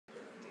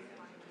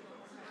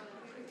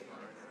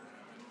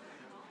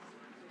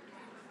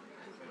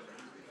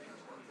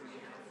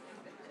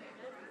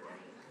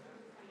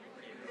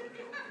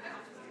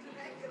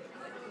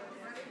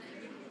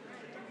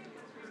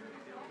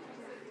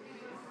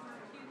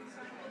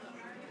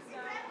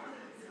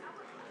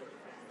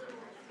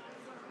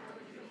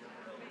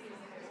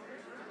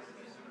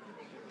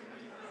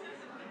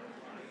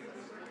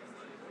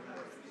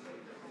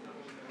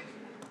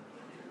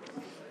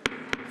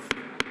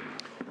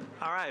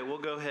All right, we'll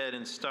go ahead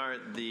and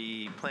start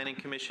the Planning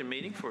Commission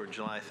meeting for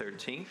July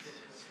 13th.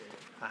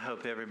 I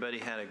hope everybody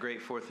had a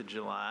great 4th of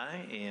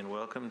July, and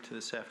welcome to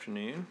this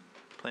afternoon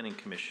Planning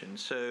Commission.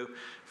 So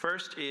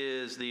first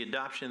is the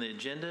adoption of the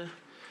agenda.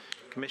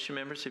 Commission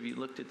members, have you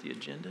looked at the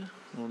agenda?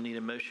 We'll need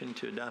a motion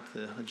to adopt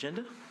the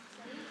agenda.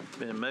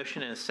 Been a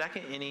motion and a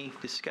second. Any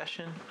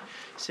discussion?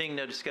 Seeing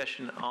no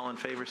discussion, all in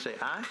favor say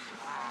aye.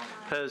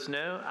 Opposed,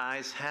 no.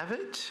 Ayes have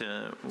it.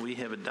 We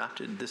have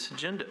adopted this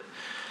agenda.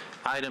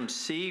 Item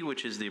C,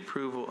 which is the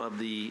approval of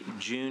the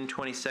June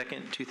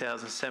 22nd,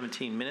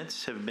 2017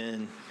 minutes, have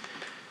been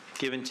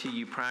given to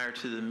you prior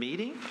to the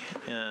meeting,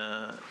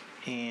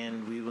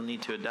 and we will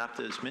need to adopt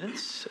those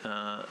minutes.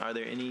 Are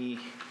there any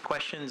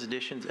questions,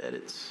 additions,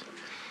 edits?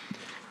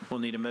 We'll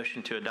need a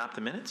motion to adopt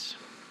the minutes.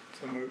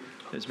 So moved.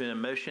 There's been a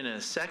motion and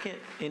a second.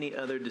 Any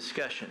other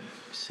discussion?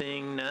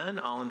 Seeing none,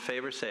 all in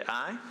favor say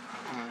aye.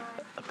 Aye.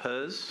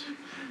 Opposed?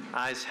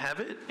 Ayes have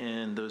it,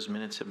 and those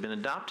minutes have been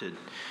adopted.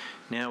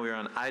 Now we're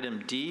on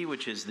item D,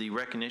 which is the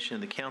recognition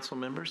of the council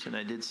members, and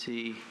I did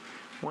see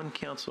one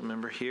council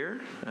member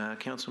here.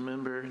 Council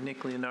member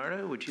Nick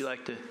Leonardo, would you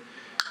like to?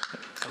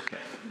 Okay.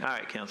 All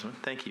right, Councilman.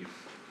 Thank you.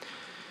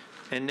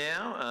 And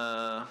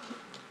now,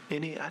 I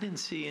didn't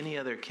see any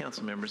other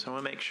council members. I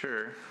want to make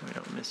sure we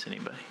don't miss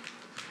anybody.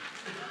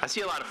 I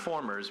see a lot of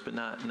formers, but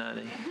not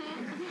any.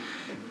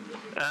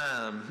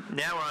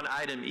 Now we're on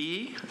item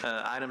E,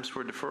 items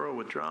for deferral,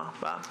 withdrawal.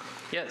 Bob?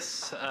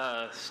 Yes,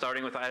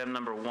 starting with item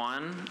number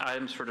 1,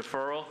 items for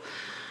deferral.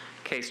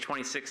 Case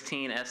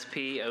 2016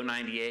 SP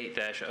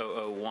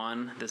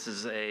 098-001. This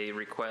is a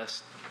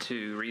request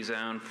to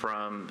rezone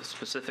from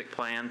specific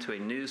plan to a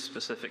new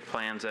specific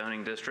plan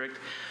zoning district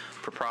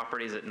for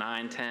properties at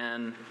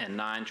 910 and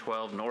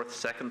 912 North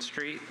 2nd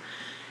Street.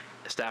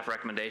 Staff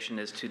recommendation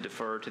is to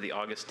defer to the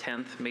August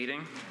 10th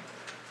meeting.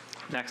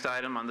 Next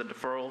item on the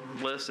deferral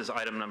list is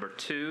item number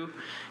 2,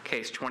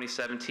 case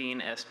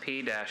 2017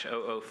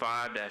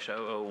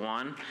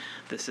 SP-005-001.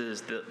 This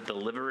is the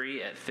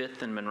delivery at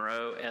 5th and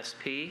Monroe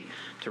SP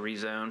to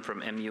rezone from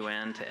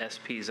MUN to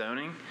SP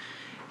zoning.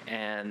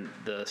 And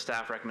the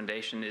staff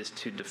recommendation is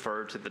to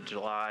defer to the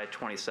July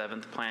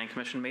 27th Planning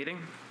Commission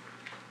meeting.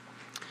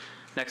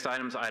 Next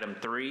item is item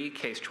 3,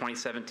 case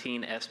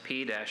 2017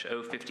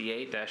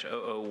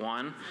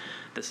 SP-058-001.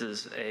 This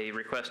is a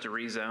request to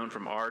rezone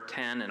from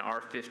R10 and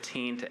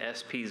R15 to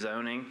SP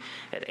zoning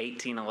at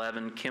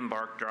 1811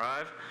 Kimbark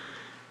Drive.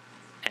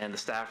 And the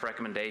staff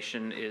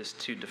recommendation is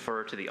to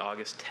defer to the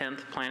August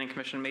 10th Planning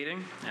Commission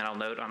meeting. And I'll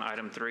note on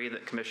item 3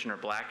 that Commissioner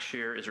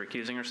Blackshear is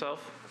recusing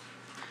herself.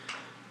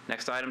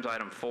 Next item is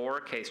item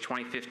 4, case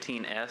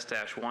 2015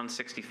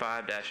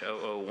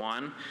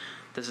 S-165-001.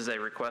 This is a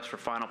request for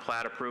final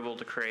plat approval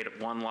to create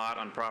one lot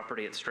on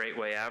property at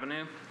Straightway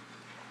Avenue,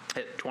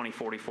 at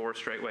 2044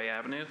 Straightway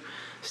Avenue.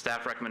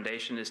 Staff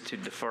recommendation is to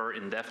defer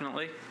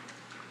indefinitely.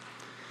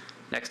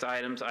 Next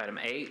item is item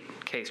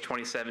 8, case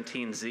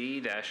 2017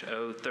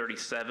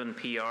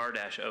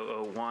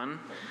 Z-037PR-001.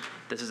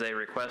 This is a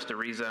request to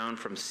rezone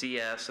from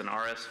CS and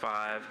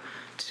RS5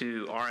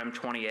 to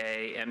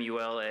RM20A,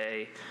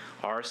 MULA,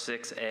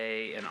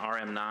 R6A, and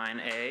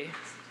RM9A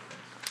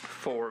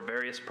for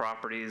various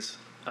properties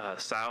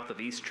south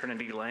of East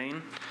Trinity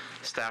Lane.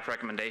 Staff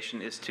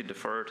recommendation is to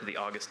defer to the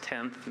August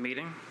 10th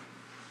meeting.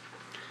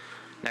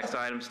 Next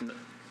item is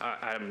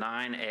item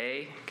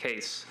 9A,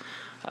 case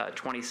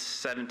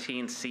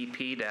 2017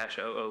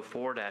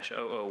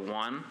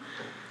 CP-004-001.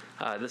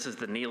 This is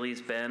the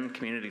Neely's Bend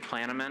Community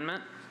Plan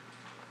Amendment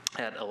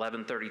at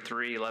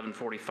 1133,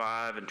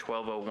 1145, and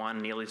 1201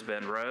 Neely's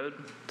Bend Road.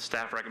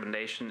 Staff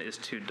recommendation is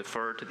to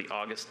defer to the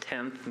August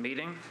 10th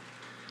meeting.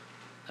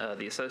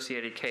 The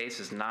associated case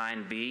is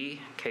 9B,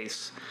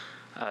 case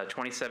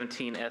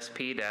 2017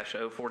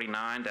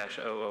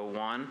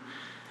 SP-049-001.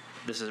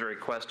 This is a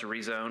request to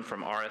rezone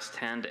from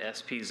RS10 to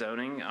SP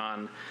zoning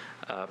on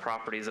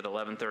properties at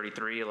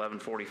 1133,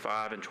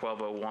 1145, and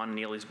 1201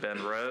 Neely's Bend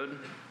Road.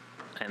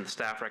 And the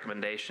staff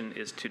recommendation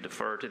is to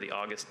defer to the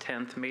August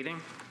 10th meeting.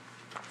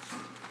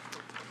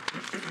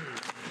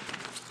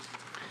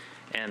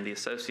 And the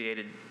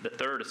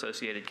third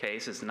associated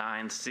case is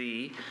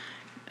 9C,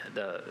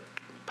 the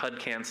PUD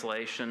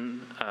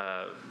cancellation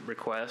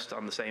request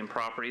on the same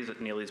properties at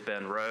Neely's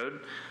Bend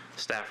Road.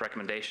 Staff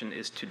recommendation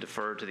is to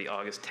defer to the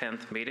August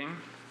 10th meeting.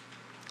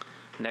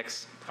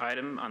 Next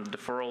item on the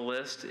deferral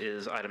list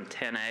is item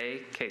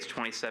 10A, case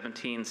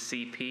 2017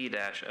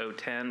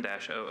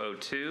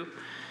 CP-010-002.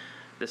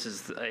 This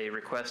is a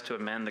request to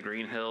amend the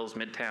Green Hills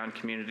Midtown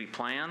Community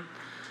Plan,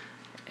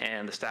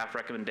 and the staff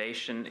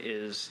recommendation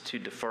is to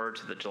defer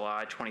to the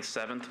July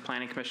 27th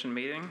Planning Commission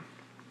meeting.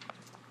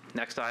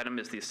 Next item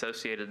is the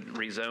associated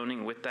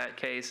rezoning with that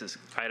case is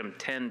item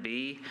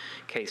 10B,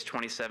 case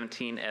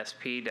 2017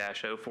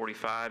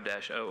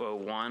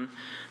 SP-045-001.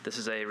 This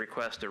is a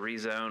request to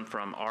rezone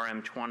from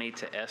RM20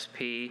 to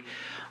SP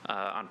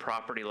on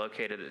property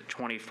located at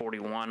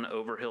 2041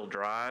 Overhill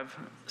Drive.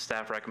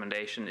 Staff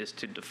recommendation is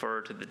to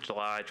defer to the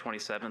July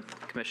 27th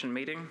Commission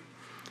meeting.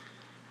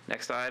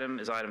 Next item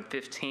is item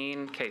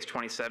 15, case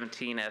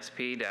 2017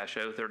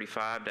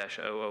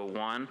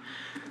 SP-035-001.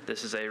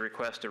 This is a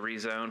request to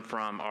rezone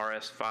from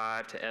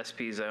RS5 to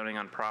SP zoning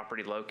on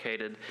property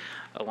located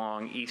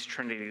along East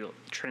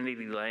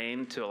Trinity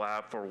Lane to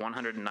allow for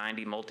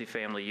 190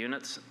 multifamily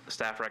units.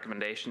 Staff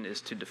recommendation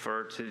is to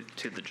defer to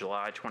the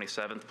July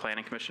 27th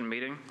Planning Commission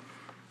meeting.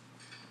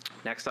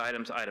 Next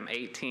item is item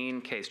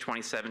 18, case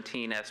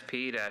 2017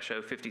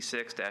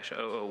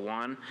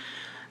 SP-056-001.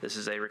 This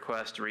is a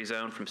request to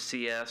rezone from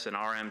CS and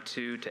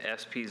RM2 to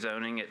SP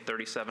zoning at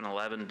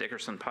 3711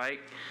 Dickerson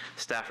Pike.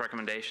 Staff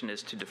recommendation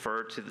is to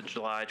defer to the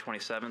July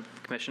 27th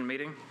Commission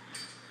meeting.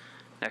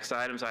 Next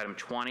item is item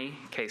 20,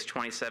 case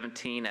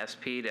 2017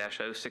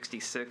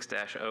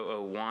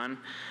 SP-066-001.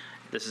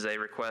 This is a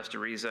request to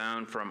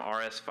rezone from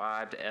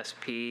RS5 to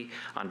SP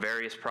on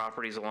various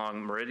properties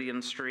along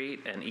Meridian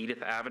Street and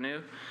Edith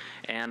Avenue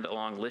and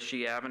along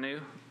Lishy Avenue.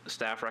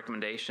 Staff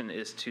recommendation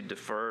is to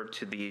defer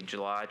to the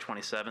July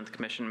 27th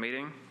Commission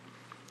meeting.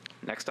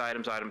 Next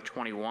item is item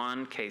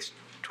 21, case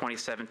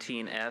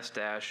 2017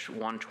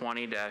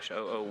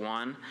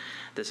 S-120-001.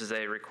 This is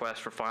a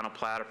request for final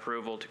plat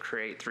approval to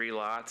create 3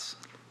 lots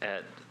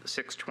at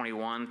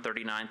 621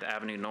 39th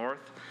Avenue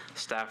North.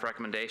 Staff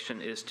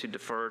recommendation is to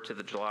defer to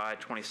the July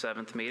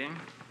 27th meeting.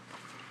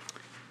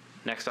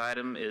 Next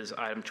item is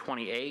item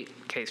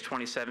 28, case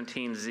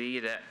 2017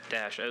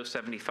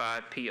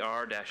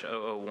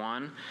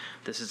 Z-075PR-001.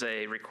 This is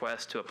a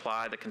request to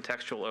apply the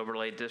contextual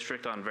overlay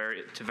district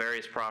to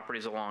various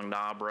properties along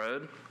Knob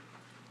Road.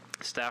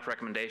 Staff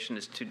recommendation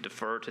is to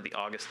defer to the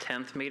August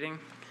 10th meeting.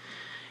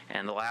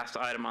 And the last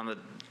item on the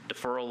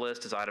deferral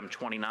list is item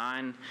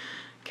 29,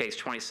 case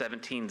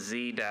 2017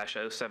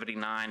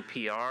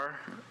 Z-079PR,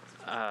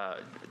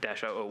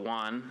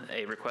 -001,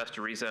 a request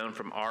to rezone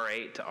from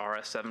R8 to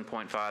RS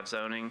 7.5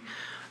 zoning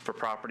for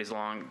properties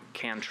along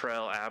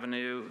Cantrell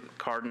Avenue,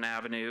 Carden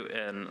Avenue,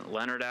 and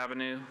Leonard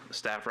Avenue.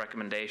 Staff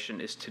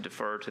recommendation is to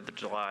defer to the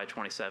July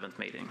 27th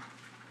meeting.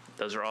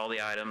 Those are all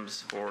the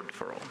items for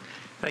deferral.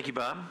 Thank you,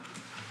 Bob.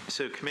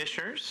 So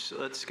commissioners,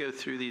 let's go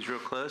through these real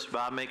close.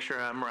 Bob, make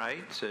sure I'm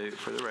right, so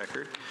for the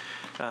record.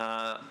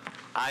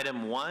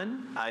 Item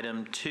 1,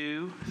 item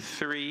 2,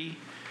 3,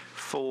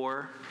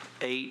 4,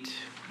 8,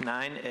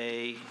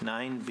 9A,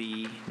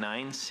 9B,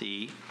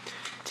 9C,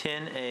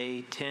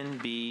 10A,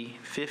 10B,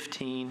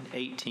 15,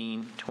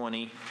 18,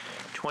 20,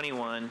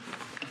 21,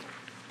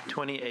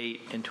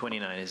 28, and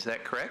 29. Is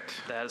that correct?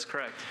 That is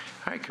correct.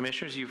 All right,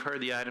 commissioners, you've heard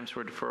the items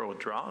for deferral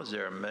withdrawal. Is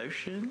there a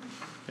motion?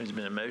 There's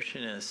been a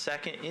motion and a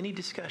second. Any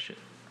discussion?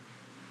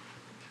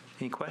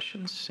 Any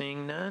questions?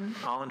 Seeing none,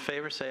 all in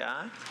favor say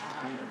aye.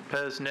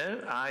 Opposed,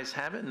 no. Ayes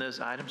have it, and those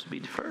items will be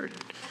deferred.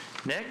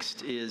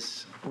 Next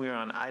is, we're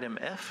on item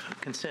F,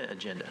 consent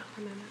agenda.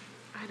 Amendment.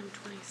 Item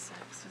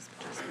 26 has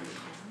just been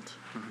called.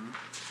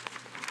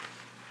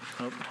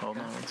 Oh, hold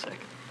on one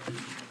second.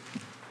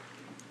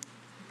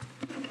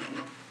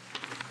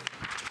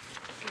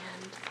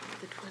 And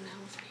the Twin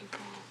Hills people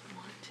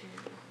want to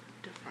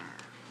defer.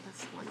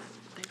 That's the one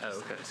that they just, Oh,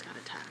 okay. I just got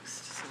a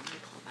text, so let me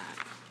pull that.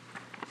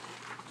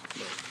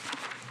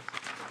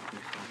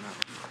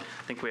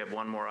 I think we have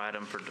one more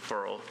item for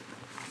deferral.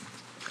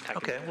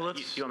 Okay, well,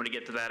 let's- You want me to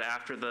get to that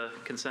after the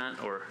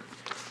consent, or?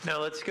 No,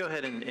 let's go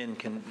ahead and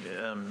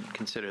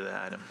consider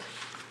that item.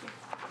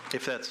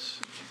 If that's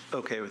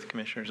okay with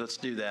commissioners, let's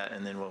do that,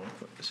 and then we'll,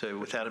 so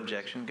without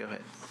objection, go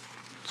ahead.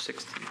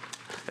 16.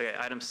 Okay,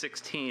 item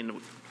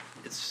 16,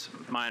 it's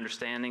my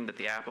understanding that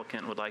the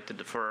applicant would like to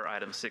defer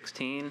item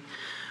 16,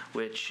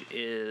 which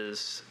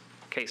is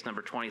case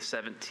number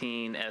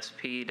 2017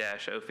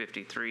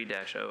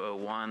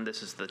 SP-053-001.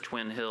 This is the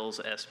Twin Hills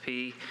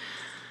SP.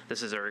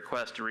 This is a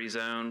request to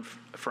rezone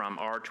from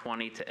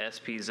R20 to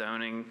SP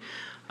zoning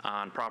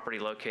on property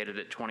located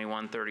at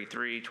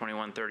 2133,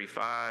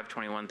 2135,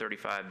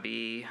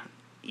 2135B,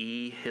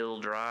 E Hill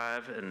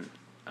Drive, and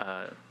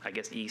I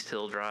guess East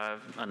Hill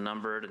Drive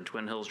unnumbered and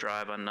Twin Hills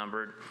Drive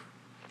unnumbered.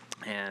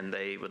 And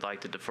they would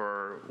like to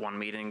defer one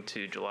meeting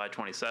to July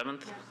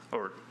 27th,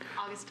 or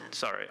August 10th.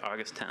 sorry,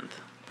 August 10th.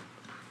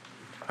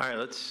 All right,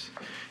 let's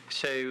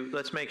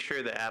make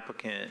sure the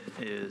applicant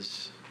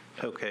is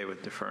okay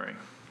with deferring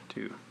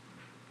to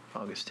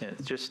August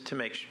 10th, just to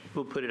make,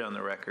 we'll put it on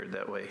the record,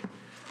 that way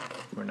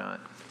we're not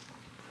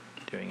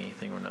doing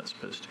anything we're not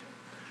supposed to.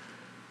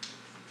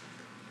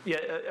 Yeah,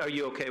 are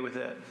you okay with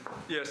that?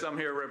 Yes, I'm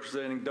here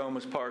representing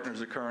Domus Partners,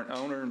 the current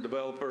owner and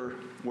developer.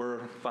 We're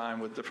fine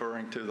with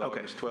deferring to the Okay.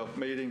 August 12th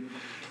meeting.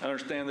 I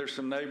understand there's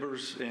some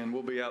neighbors, and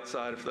we'll be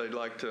outside if they'd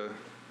like to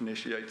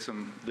initiate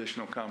some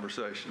additional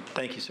conversation.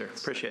 Thank you, sir.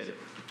 Appreciate it.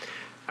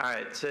 All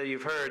right, so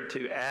you've heard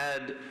to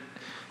add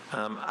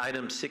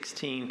item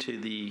 16 to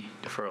the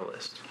deferral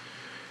list.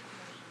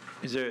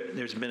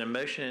 There's been a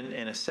motion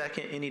and a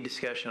second. Any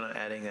discussion on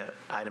adding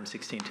item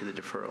 16 to the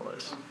deferral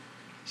list?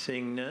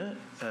 Seeing none,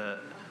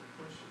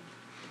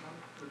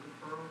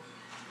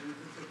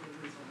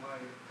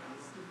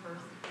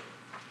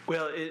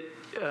 well,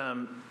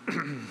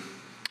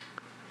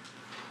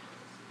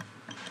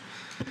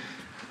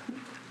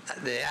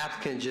 The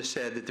applicant just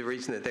said that the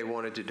reason that they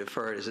wanted to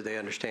defer it is that they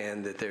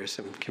understand that there's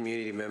some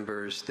community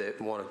members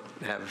that want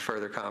to have a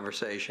further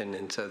conversation,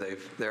 and so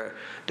they're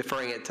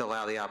deferring it to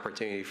allow the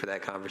opportunity for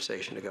that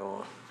conversation to go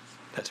on.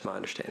 That's my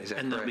understanding. Is that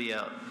And they'll correct? be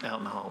out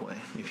in the hallway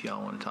if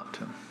y'all want to talk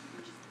to them.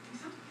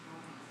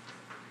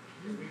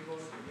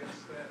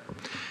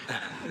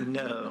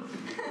 No.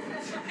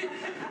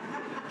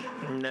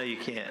 No, you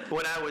can't.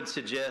 What I would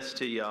suggest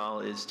to y'all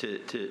is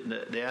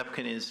the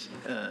applicant is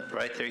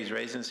right there. He's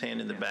raising his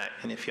hand in the back.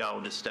 And if y'all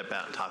will just step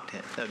out and talk to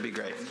him, that'd be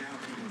great.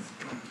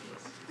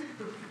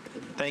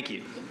 Thank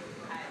you.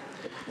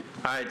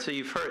 All right, so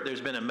you've heard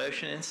there's been a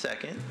motion and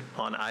second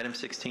on item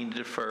 16 to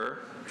defer.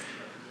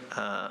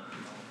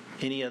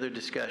 Any other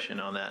discussion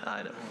on that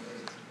item?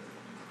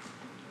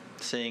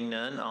 Seeing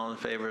none, all in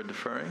favor of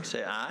deferring,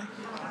 say aye.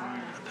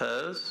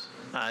 Opposed?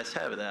 Ayes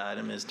have it. That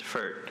item is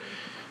deferred.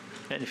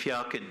 And if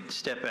y'all could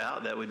step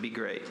out, that would be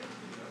great.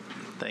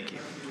 Thank you.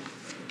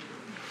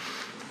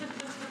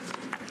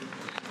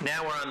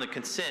 Now we're on the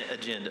consent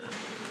agenda.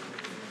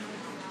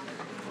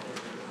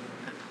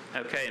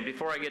 Okay, and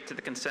before I get to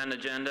the consent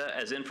agenda,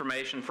 as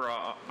information for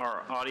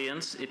our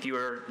audience, if you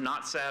are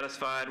not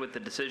satisfied with the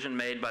decision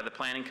made by the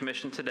Planning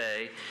Commission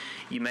today,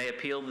 you may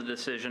appeal the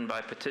decision by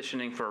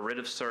petitioning for a writ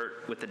of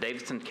cert with the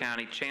Davidson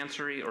County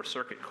Chancery or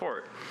Circuit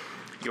Court.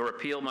 Your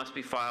appeal must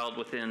be filed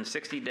within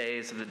 60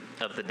 days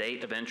of the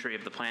date of entry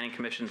of the Planning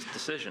Commission's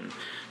decision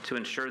to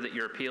ensure that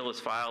your appeal is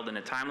filed in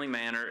a timely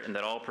manner and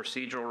that all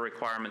procedural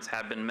requirements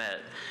have been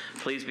met.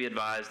 Please be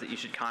advised that you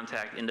should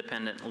contact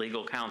independent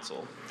legal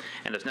counsel.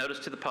 And as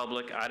noticed to the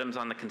public, items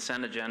on the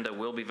consent agenda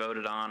will be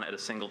voted on at a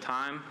single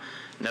time.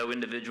 No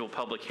individual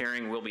public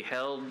hearing will be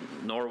held,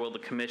 nor will the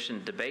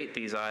Commission debate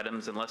these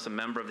items unless a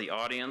member of the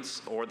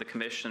audience or the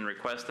Commission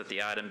requests that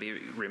the item be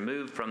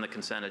removed from the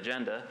consent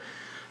agenda.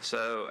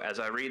 So as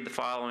I read the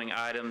following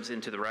items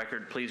into the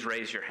record, please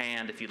raise your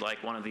hand if you'd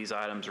like one of these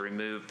items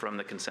removed from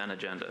the consent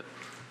agenda.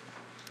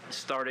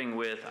 Starting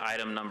with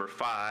item number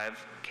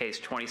 5, case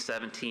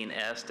 2017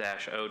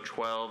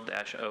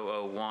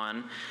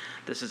 S-012-001.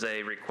 This is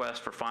a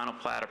request for final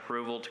plat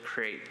approval to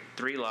create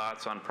 3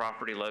 lots on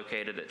property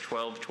located at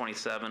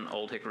 1227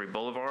 Old Hickory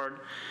Boulevard.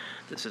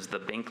 This is the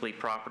Binkley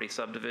property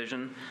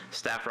subdivision.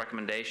 Staff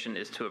recommendation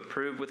is to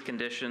approve with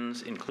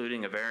conditions,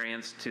 including a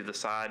variance to the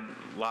side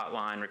lot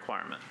line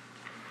requirement.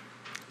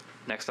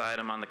 Next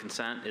item on the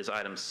consent is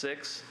item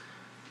 6,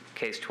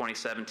 case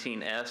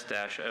 2017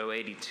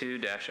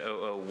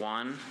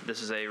 S-082-001.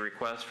 This is a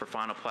request for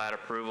final plat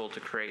approval to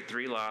create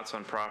 3 lots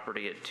on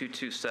property at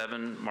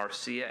 227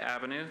 Marcia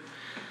Avenue.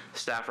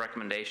 Staff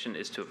recommendation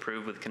is to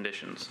approve with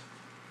conditions.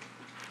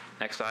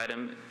 Next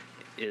item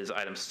is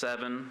item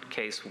 7,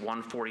 case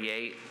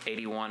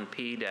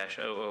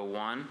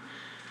 14881P-001.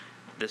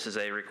 This is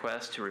a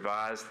request to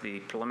revise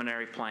the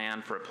preliminary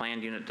plan for a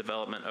planned unit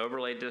development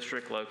overlay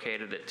district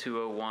located at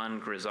 201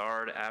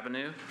 Grizzard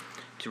Avenue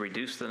to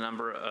reduce the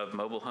number of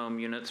mobile home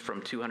units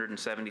from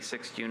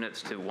 276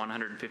 units to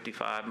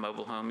 155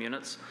 mobile home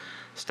units.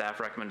 Staff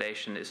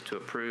recommendation is to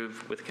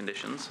approve with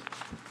conditions.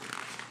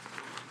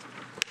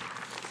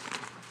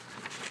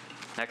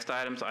 Next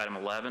item is item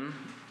 11,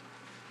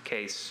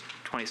 case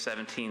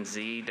 2017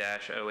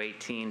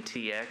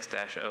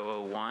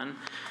 Z-018TX-001.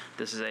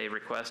 This is a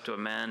request to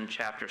amend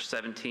Chapter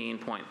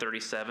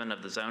 17.37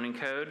 of the Zoning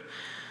Code,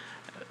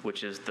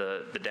 which is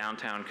the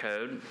downtown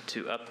code,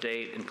 to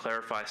update and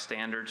clarify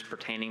standards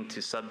pertaining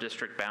to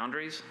sub-district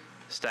boundaries.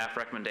 Staff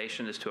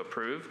recommendation is to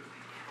approve.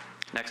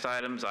 Next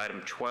item is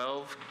item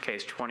 12,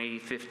 case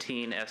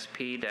 2015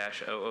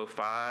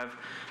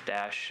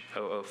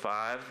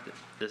 SP-005-005.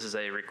 This is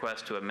a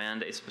request to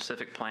amend a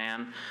specific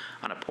plan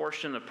on a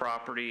portion of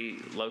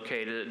property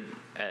located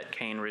at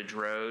Cane Ridge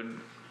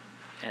Road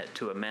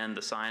to amend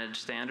the signage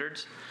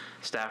standards.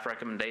 Staff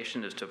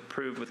recommendation is to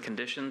approve with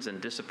conditions and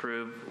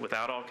disapprove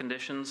without all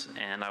conditions,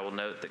 and I will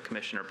note that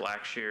Commissioner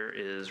Blackshear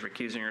is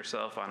recusing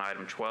herself on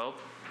item 12.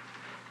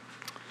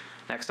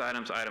 Next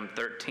item is item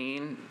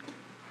 13,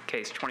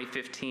 case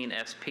 2015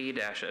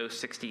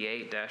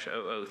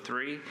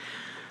 SP-068-003.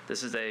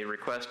 This is a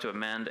request to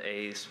amend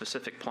a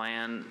specific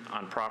plan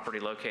on property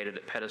located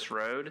at Pettis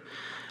Road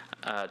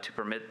to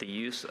permit the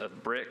use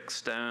of brick,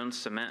 stone,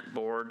 cement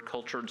board,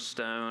 cultured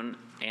stone,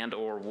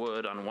 and/or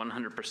wood on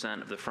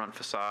 100% of the front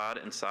facade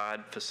and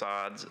side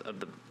facades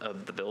of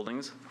the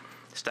buildings.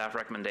 Staff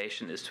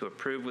recommendation is to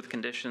approve with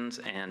conditions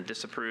and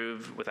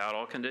disapprove without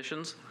all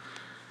conditions.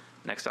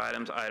 Next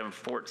item is item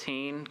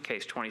 14,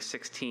 case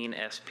 2016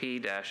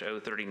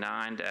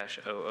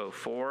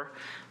 SP-039-004.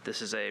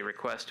 This is a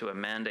request to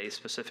amend a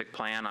specific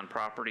plan on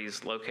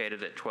properties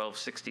located at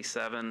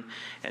 1267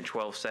 and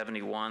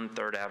 1271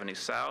 3rd Avenue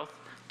South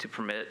to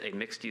permit a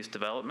mixed-use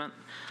development.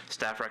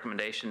 Staff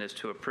recommendation is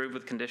to approve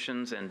with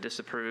conditions and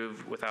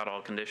disapprove without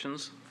all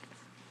conditions.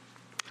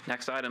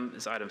 Next item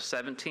is item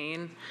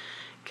 17,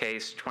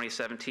 Case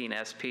 2017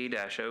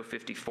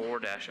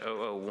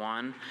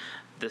 SP-054-001.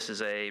 This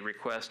is a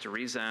request to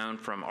rezone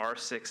from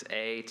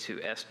R6A to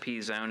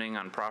SP zoning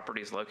on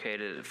properties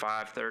located at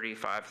 530,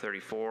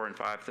 534, and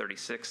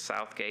 536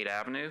 Southgate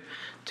Avenue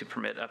to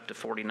permit up to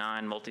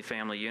 49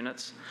 multifamily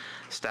units.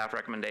 Staff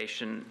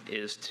recommendation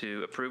is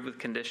to approve with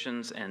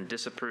conditions and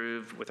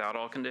disapprove without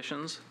all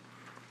conditions.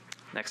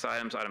 Next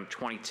item is item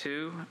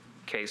 22,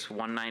 case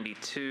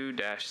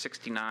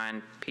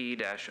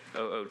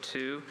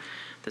 192-69P-002.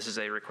 This is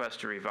a request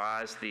to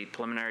revise the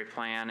preliminary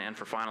plan and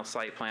for final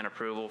site plan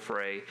approval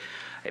for a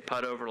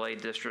PUD overlay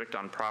district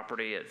on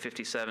property at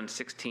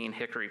 5716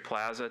 Hickory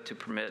Plaza to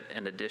permit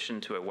an addition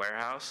to a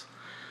warehouse.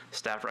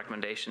 Staff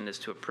recommendation is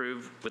to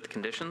approve with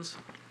conditions.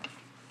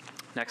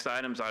 Next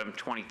item is item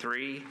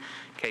 23,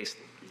 case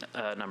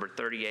number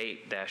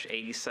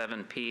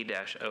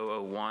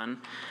 38-87P-001.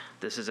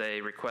 This is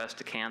a request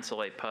to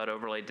cancel a PUD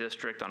overlay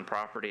district on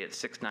property at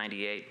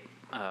 698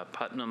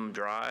 Putnam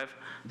Drive.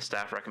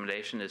 Staff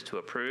recommendation is to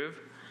approve.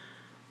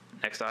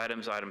 Next item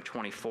is item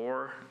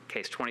 24,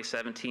 case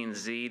 2017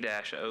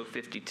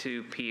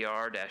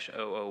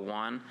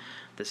 Z-052PR-001.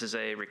 This is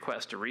a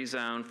request to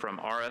rezone from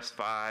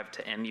RS5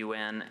 to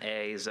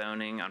MUN-A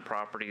zoning on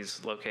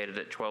properties located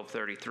at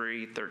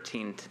 1233,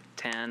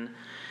 1310,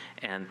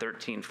 and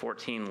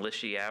 1314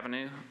 Lishi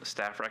Avenue.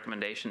 Staff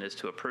recommendation is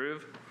to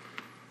approve.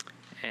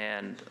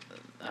 And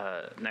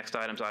next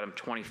item is item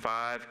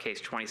 25, case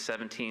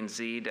 2017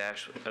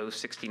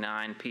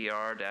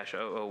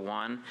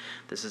 Z-069PR-001.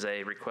 This is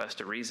a request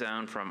to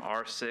rezone from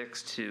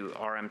R6 to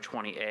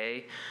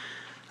RM20A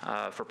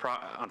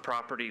on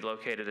property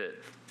located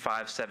at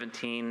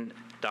 517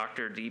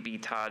 Dr. D.B.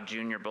 Todd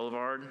Jr.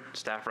 Boulevard.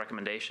 Staff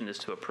recommendation is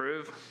to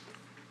approve.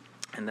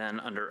 And then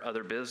under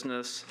other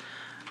business,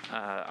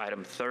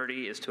 item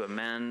 30 is to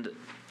amend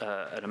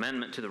an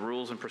amendment to the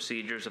rules and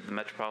procedures of the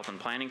Metropolitan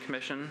Planning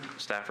Commission.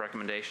 Staff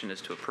recommendation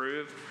is to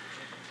approve.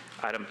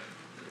 Item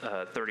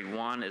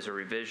 31 is a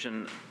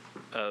revision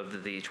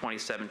of the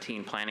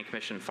 2017 Planning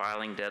Commission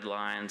filing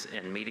deadlines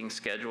and meeting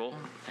schedule,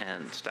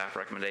 and staff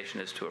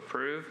recommendation is to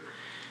approve.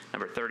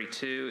 Number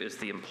 32 is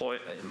the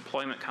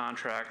employment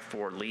contract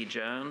for Lee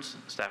Jones.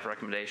 Staff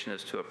recommendation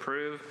is to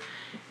approve.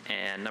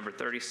 And number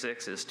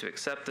 36 is to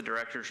accept the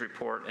director's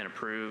report and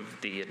approve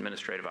the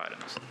administrative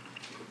items.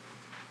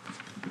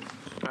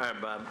 All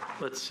right, Bob,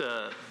 let's,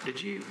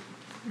 did you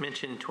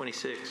mention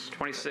 26?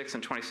 26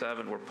 and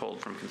 27 were pulled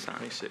from consent.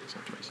 26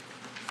 and 27.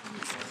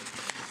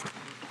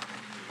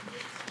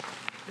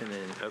 And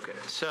then, okay,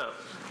 so,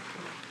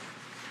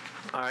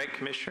 all right,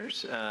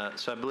 commissioners,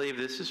 so I believe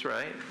this is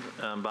right.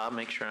 Bob,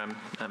 make sure I'm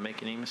not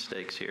making any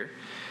mistakes here.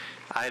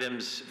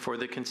 Items for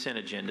the consent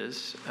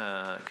agendas,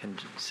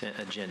 consent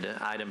agenda,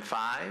 item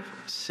 5,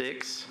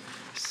 6,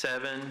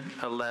 7,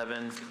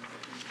 11,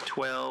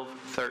 12,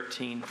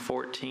 13,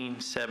 14,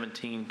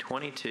 17,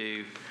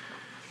 22,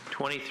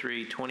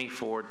 23,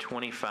 24,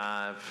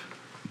 25,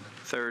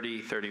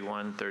 30,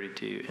 31,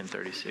 32, and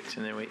 36.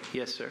 And then we,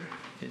 yes, sir.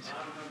 Yes.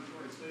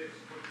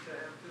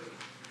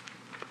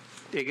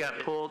 It got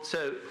pulled,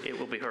 so It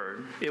will be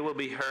heard. it will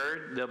be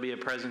heard. There'll be a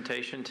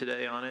presentation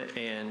today on it,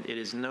 and it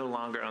is no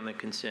longer on the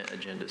consent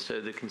agenda. So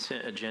the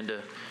consent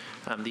agenda,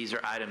 these are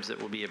items that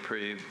will be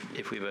approved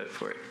if we vote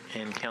for it.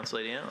 And Council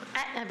Lady Allen. I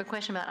have a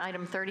question about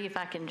item 30, if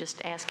I can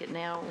just ask it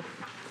now,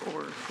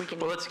 or we can.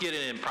 Well, let's get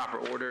it in proper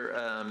order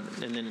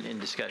and then in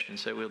discussion.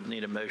 So we'll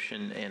need a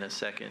motion and a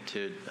second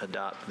to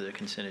adopt the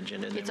consent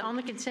agenda. And then It's on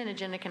the consent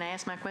agenda. Can I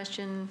ask my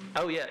question?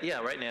 Oh, yeah,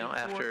 right now,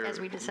 after as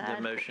we decide?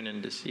 the motion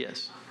and,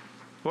 yes.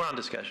 We're on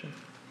discussion.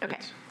 Okay.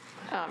 It's-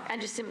 I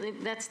just simply,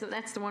 that's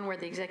the one where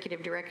the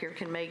executive director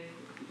can make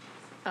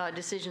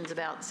decisions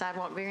about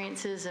sidewalk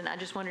variances, and I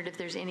just wondered if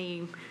there's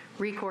any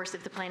recourse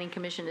if the Planning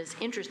Commission is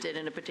interested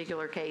in a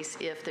particular case,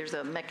 if there's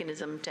a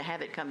mechanism to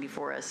have it come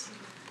before us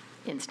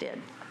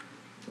instead.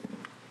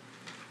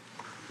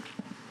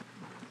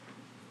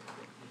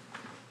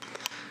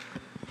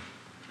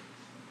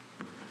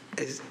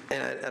 And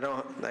I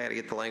got to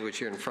get the language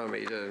here in front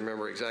of me to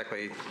remember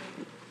exactly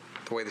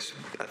the way this,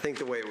 I think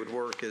the way it would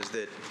work is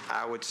that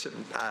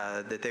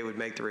that they would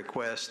make the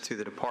request to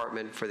the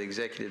department for the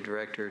executive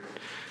director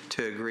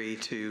to agree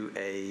to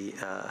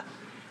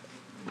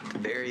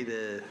vary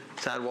the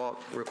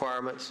sidewalk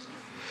requirements.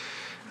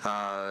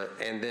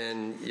 And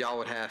then y'all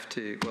would have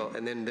to,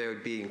 and then they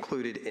would be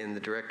included in the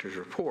director's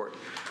report.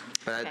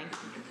 But Okay.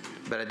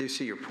 But I do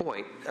see your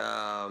point.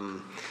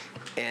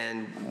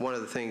 And one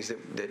of the things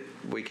that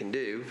we can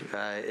do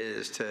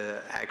is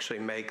to actually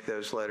make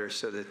those letters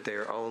so that they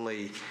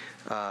only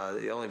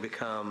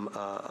become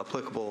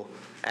applicable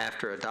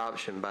after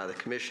adoption by the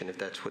commission, if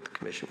that's what the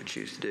commission would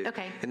choose to do.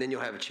 Okay. And then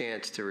you'll have a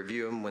chance to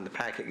review them when the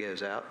packet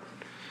goes out.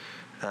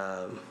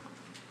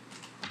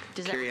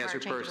 Does that Carrie has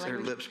require a change of her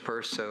language? lips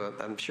pursed, so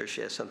I'm sure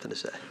she has something to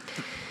say.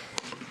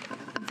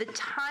 The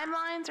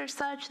timelines are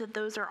such that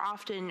those are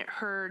often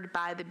heard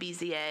by the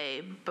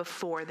BZA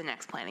before the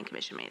next Planning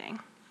Commission meeting,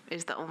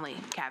 is the only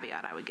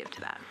caveat I would give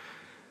to that.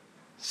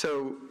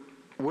 So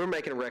we're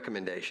making a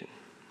recommendation.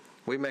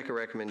 We make a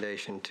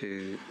recommendation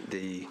to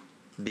the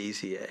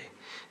BZA.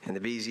 And the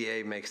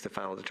BZA makes the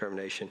final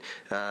determination.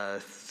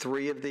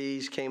 3 of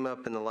these came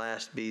up in the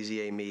last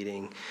BZA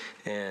meeting,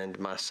 and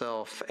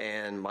myself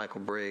and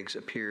Michael Briggs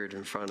appeared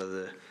in front of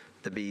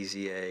the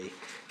BZA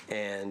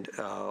and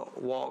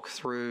walked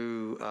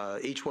through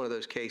each one of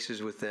those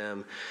cases with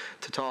them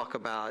to talk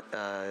about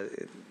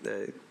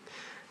the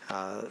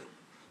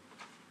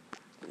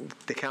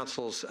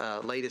council's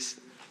latest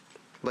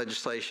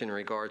legislation in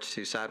regards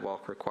to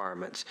sidewalk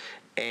requirements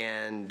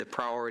and the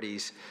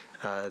priorities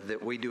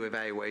that we do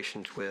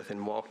evaluations with,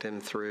 and walked them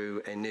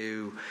through a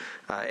new,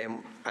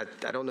 and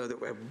I don't know that,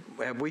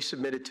 have we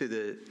submitted to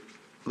the,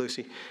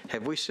 Lucy,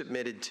 have we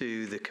submitted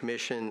to the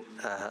commission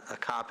a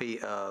copy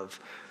of,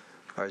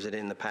 or is it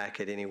in the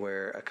packet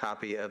anywhere, a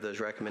copy of those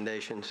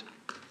recommendations?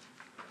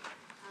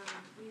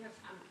 We have,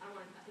 I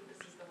think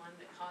this is the one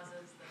that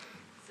causes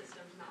the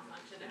system's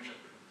malfunction.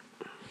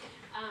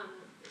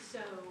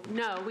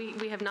 No,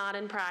 we have not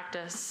in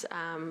practice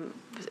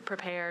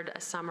prepared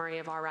a summary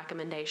of our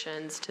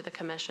recommendations to the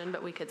commission,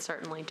 but we could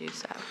certainly do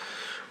so.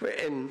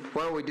 And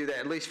why don't we do that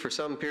at least for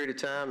some period of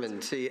time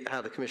and see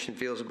how the commission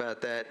feels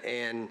about that,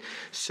 and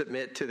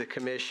submit to the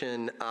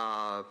commission.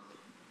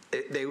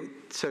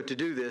 So to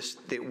do this,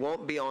 it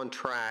won't be on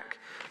track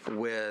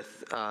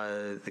with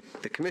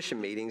the commission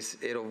meetings.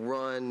 It'll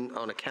run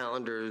on a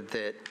calendar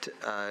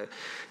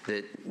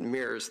that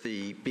mirrors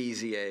the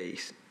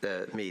BZA's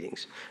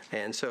meetings.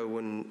 And so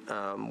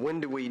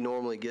when do we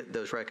normally get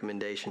those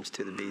recommendations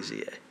to the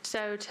BZA?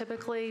 So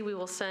typically we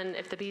will send,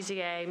 if the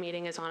BZA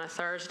meeting is on a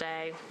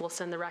Thursday, we'll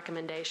send the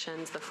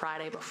recommendations the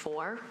Friday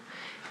before.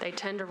 They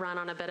tend to run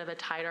on a bit of a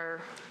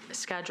tighter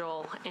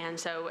schedule, and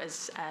so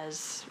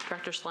as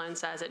Director Sloan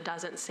says, it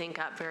doesn't sync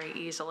up very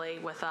easily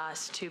with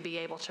us to be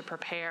able to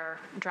prepare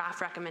draft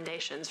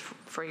recommendations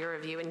for your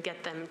review and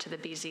get them to the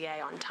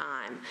BZA on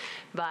time.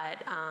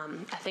 But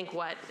I think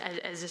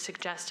as is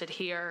suggested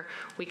here,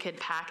 we could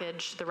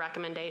package the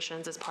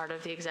recommendations as part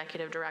of the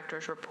executive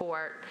director's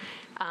report.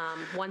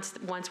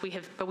 Once we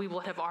have, but we will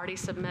have already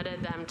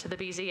submitted them to the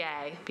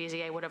BZA.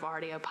 BZA would have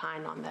already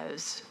opined on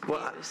those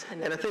views.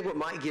 And I think what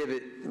might give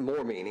it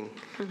more meaning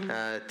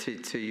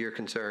to your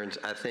concerns,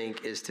 I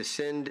think, is to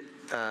send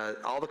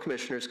all the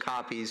commissioners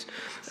copies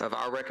of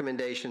our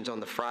recommendations on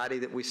the Friday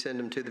that we send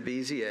them to the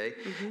BZA.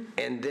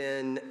 And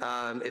then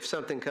if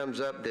something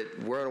comes up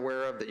that we're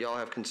unaware of, that y'all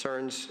have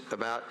concerns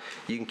about,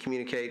 you can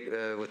communicate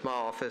with my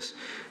office,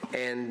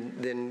 and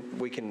then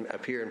we can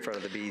appear in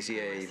front of the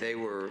BZA. They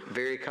were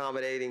very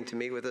accommodating to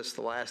meet with us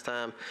the last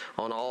time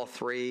on all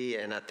 3,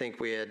 and I think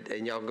we had,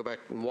 and y'all can go back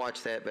and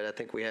watch that, but I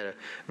think we had a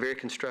very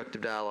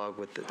constructive dialogue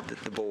with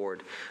the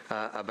board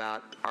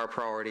about our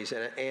priorities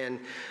and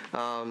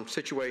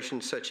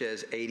situations such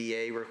as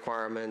ADA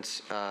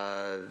requirements,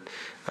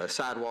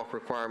 sidewalk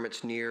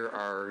requirements near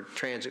our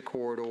transit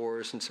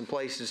corridors, and some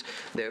places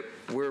that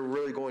we're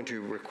really going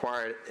to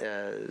require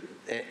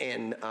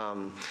and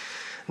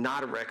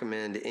not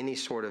recommend any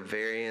sort of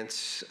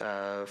variance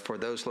for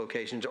those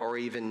locations, or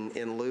even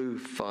in lieu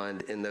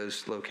fund in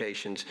those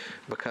locations,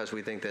 because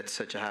we think that's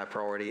such a high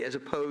priority, as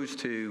opposed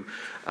to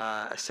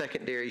a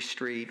secondary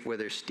street where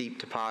there's steep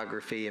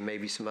topography and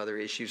maybe some other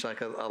issues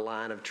like a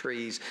line of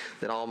trees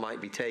that all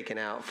might be taken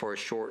out for a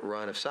short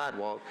run of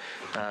sidewalk.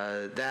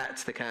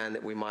 That's the kind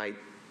that we might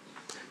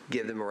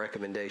give them a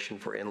recommendation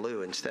for in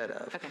lieu instead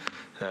of. Okay.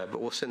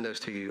 But we'll send those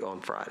to you on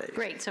Friday.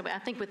 Great. So I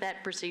think with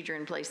that procedure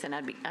in place, then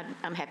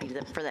I'm happy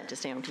for that to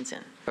stay on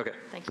consent. Okay.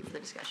 Thank you for the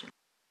discussion.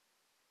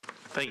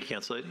 Thank you,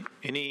 Council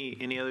Lady.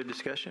 Any other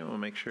discussion? We'll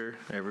make sure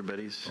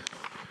everybody's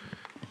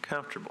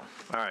comfortable.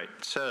 All right.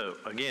 So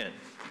again,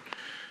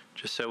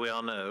 just so we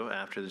all know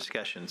after the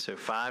discussion, so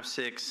 5,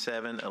 6,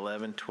 7,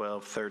 11,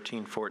 12,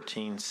 13,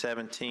 14,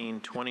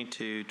 17,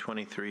 22,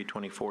 23,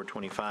 24,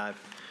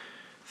 25,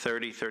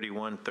 30,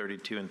 31,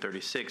 32, and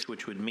 36,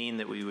 which would mean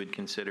that we would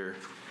consider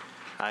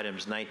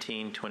items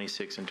 19,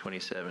 26, and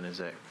 27. Is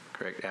that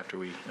correct, after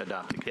we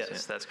adopt the consent?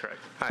 Yes, that's correct.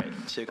 All right.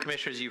 So,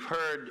 Commissioners, you've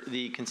heard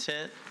the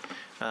consent.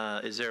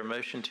 Is there a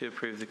motion to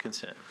approve the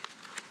consent?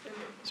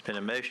 It's been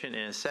a motion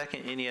and a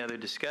second. Any other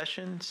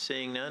discussion?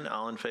 Seeing none,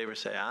 all in favor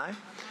say aye.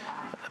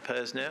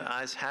 Opposed, no.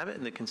 Ayes have it,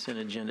 and the consent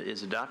agenda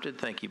is adopted.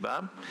 Thank you,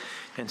 Bob.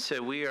 And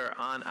so we are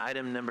on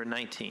item number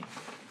 19.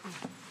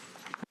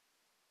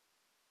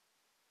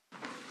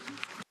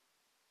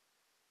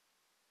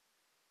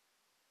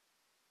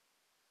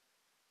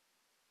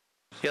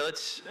 Yeah,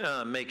 let's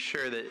make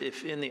sure that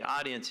if in the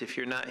audience, if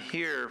you're not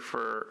here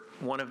for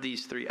one of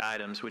these 3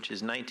 items, which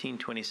is 19,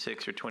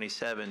 26, or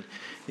 27,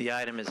 the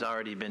item has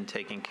already been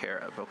taken care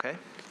of, okay?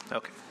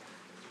 Okay.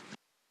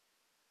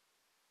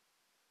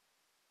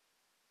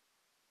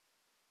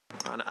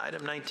 On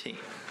item 19.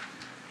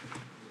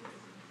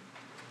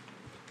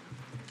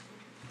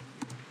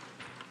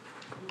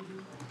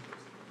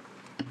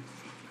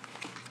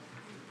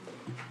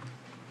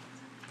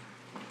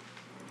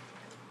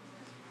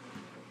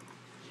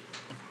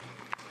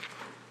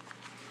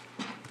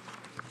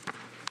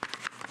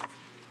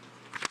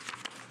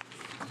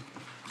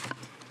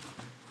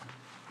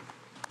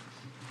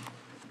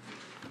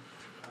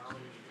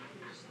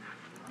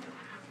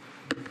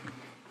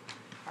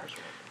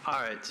 All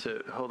right,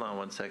 so hold on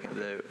one second,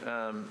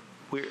 though.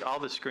 All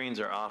the screens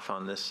are off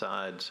on this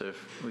side, so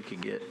if we could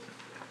get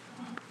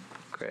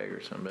Craig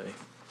or somebody.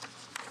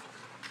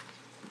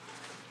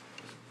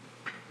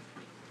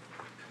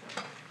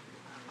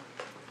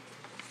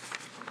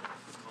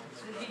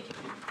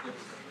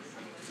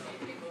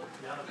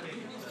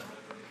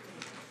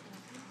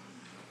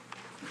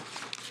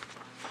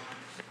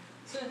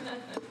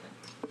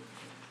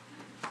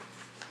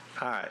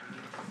 All right,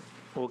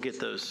 we'll get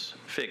those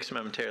fixed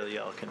momentarily.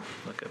 Y'all can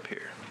look up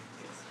here.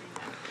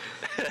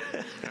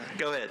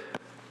 Go ahead.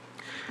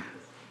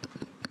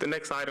 The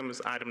next item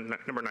is item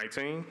number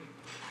 19.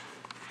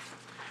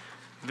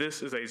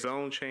 This is a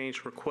zone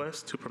change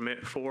request to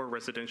permit 4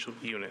 residential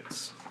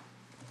units.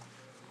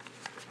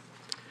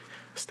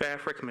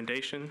 Staff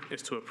recommendation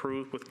is to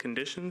approve with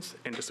conditions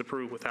and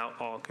disapprove without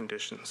all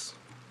conditions.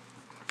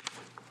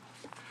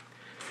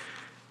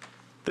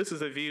 This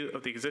is a view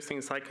of the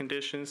existing site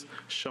conditions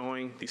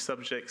showing the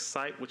subject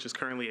site, which is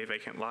currently a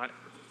vacant lot.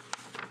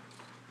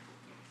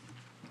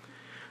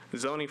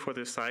 Zoning for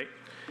this site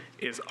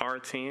is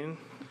R10.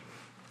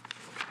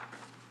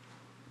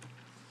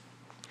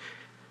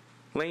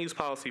 Land use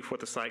policy for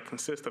the site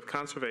consists of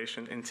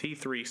conservation and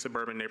T3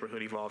 suburban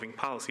neighborhood evolving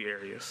policy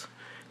areas.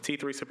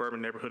 T3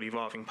 suburban neighborhood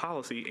evolving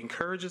policy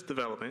encourages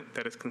development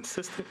that is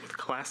consistent with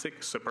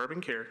classic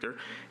suburban character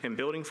and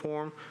building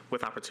form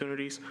with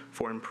opportunities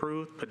for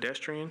improved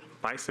pedestrian,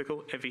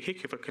 bicycle, and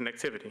vehicular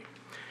connectivity.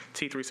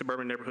 T3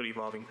 suburban neighborhood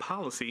evolving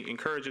policy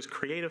encourages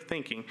creative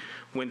thinking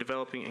when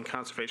developing in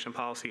conservation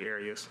policy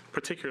areas,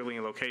 particularly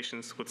in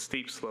locations with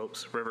steep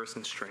slopes, rivers,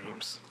 and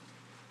streams.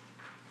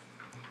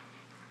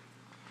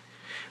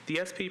 The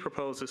SP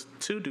proposes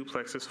two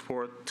duplexes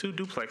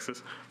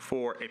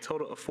for a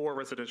total of 4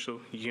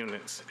 residential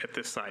units at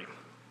this site.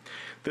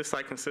 This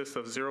site consists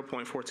of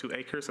 0.42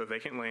 acres of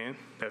vacant land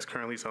that's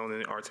currently zoned in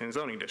the R10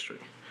 zoning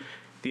district.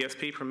 The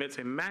SP permits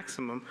a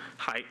maximum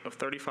height of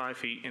 35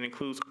 feet and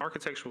includes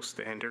architectural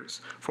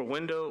standards for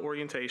window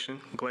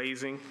orientation,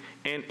 glazing,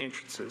 and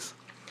entrances.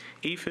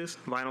 EIFS,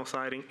 vinyl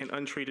siding, and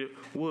untreated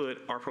wood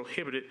are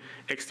prohibited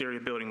exterior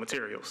building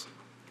materials.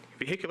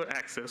 Vehicular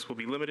access will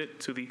be limited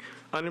to the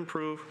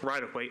unimproved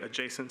right-of-way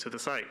adjacent to the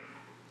site.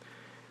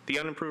 The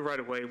unimproved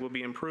right-of-way will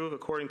be improved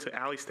according to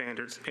alley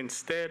standards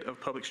instead of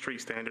public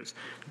street standards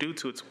due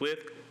to its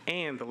width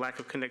and the lack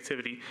of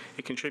connectivity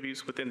it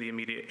contributes within the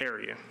immediate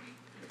area.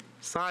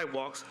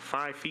 Sidewalks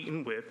 5 feet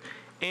in width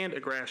and a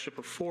grass strip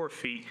of 4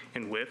 feet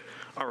in width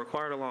are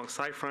required along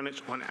site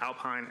frontage on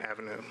Alpine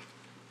Avenue.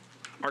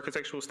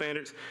 Architectural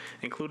standards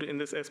included in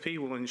this SP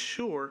will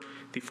ensure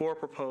the 4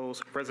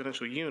 proposed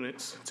residential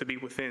units to be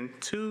within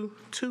 2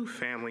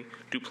 two-family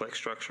duplex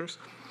structures,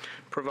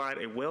 provide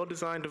a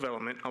well-designed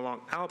development along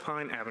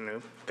Alpine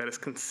Avenue that is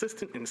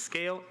consistent in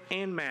scale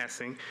and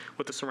massing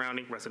with the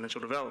surrounding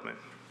residential development.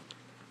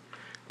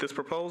 This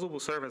proposal will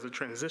serve as a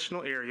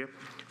transitional area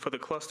for the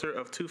cluster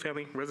of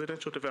two-family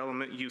residential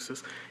development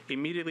uses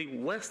immediately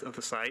west of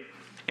the site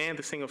and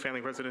the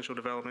single-family residential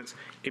developments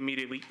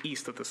immediately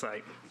east of the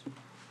site.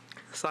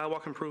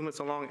 Sidewalk improvements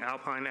along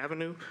Alpine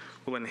Avenue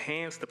will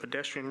enhance the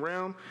pedestrian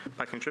realm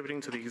by contributing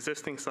to the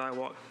existing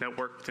sidewalk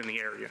network within the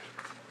area.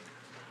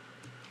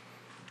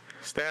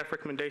 Staff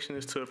recommendation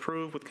is to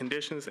approve with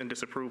conditions and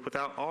disapprove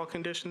without all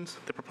conditions.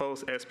 The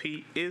proposed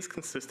SP is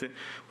consistent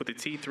with the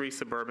T3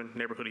 suburban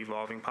neighborhood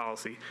evolving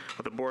policy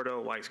of the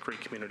Bordeaux-Whites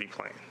Creek Community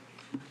Plan.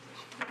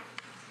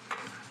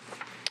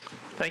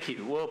 Thank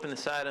you. We'll open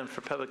this item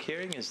for public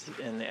hearing.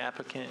 And the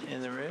applicant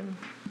in the room?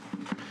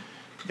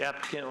 The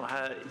applicant will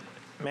have...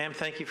 Ma'am,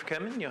 thank you for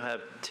coming. You'll have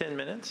 10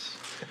 minutes.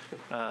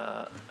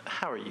 How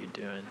are you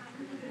doing?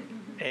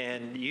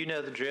 And you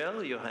know the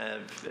drill. You'll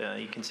have,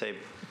 you can save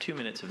 2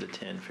 minutes of the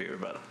 10 for your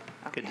rebuttal.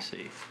 Okay. Good to see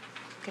you.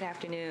 Good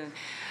afternoon.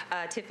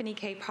 Tiffany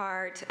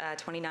Capehart,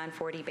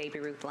 2940 Baby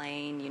Ruth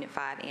Lane, Unit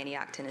 5,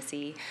 Antioch,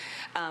 Tennessee.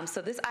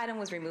 So this item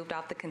was removed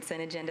off the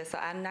consent agenda, so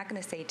I'm not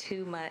going to say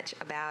too much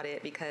about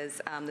it because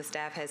the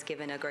staff has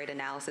given a great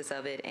analysis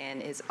of it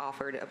and has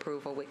offered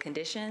approval with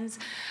conditions.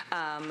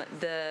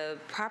 The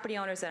property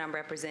owners that I'm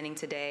representing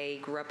today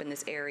grew up in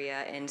this area,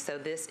 and so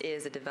this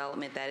is a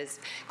development that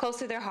is close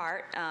to their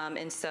heart,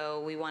 and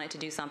so we wanted to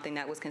do something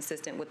that was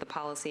consistent with the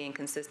policy and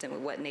consistent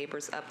with what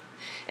neighbors up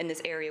in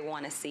this area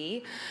want to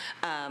see.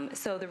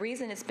 So the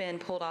reason it's been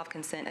pulled off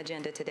consent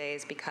agenda today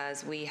is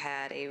because we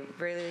had a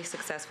really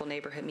successful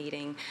neighborhood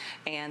meeting,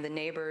 and the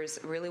neighbors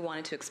really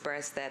wanted to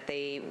express that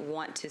they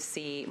want to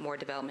see more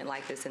development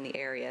like this in the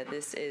area.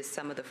 This is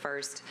some of the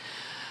first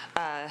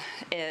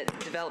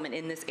development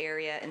in this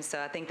area, and so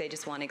I think they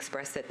just want to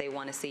express that they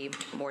want to see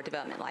more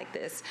development like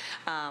this.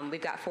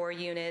 We've got 4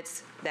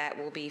 units that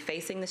will be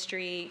facing the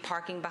street,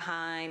 parking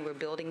behind. We're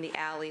building the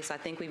alley, so I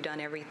think we've done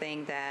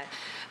everything that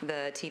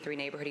the T3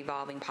 neighborhood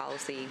evolving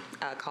policy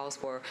calls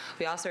for.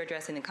 We also are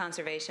addressing the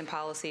conservation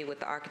policy with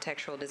the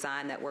architectural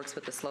design that works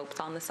with the slopes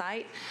on the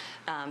site,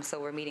 so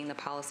we're meeting the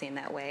policy in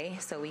that way.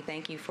 So we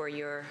thank you for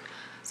your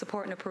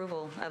support and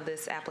approval of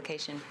this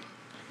application.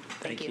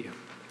 Thank you.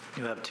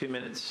 You'll have 2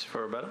 minutes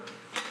for rebuttal.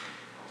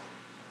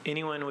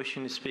 Anyone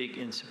wishing to speak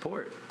in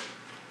support?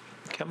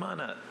 Okay. come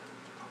on up.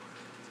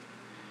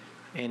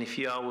 And if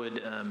you all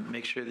would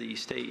make sure that you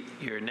state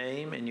your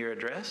name and your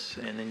address,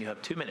 and then you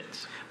have 2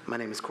 minutes. My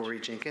name is Corey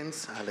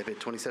Jenkins. I live at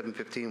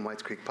 2715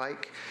 Whites Creek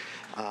Pike,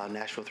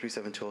 Nashville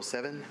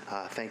 37207.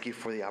 Thank you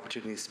for the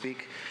opportunity to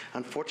speak.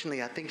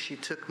 Unfortunately, I think she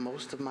took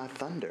most of my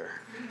thunder.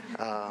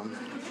 I'm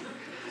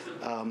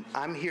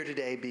here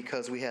today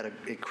because we had an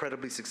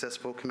incredibly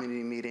successful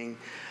community meeting.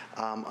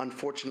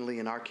 Unfortunately,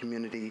 in our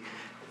community,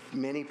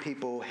 many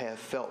people have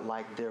felt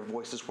like their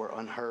voices were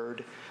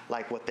unheard,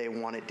 like what they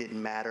wanted didn't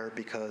matter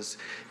because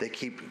they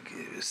keep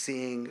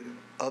seeing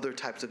other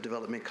types of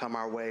development come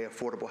our way,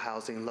 affordable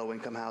housing,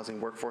 low-income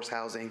housing, workforce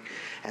housing,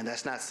 and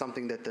that's not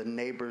something that the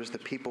neighbors, the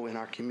people in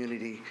our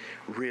community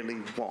really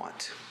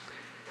want.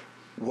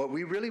 What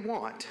we really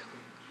want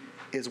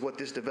is what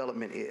this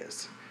development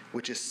is,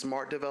 which is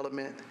smart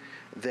development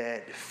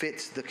that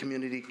fits the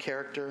community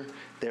character,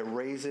 that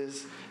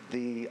raises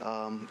the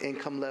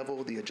income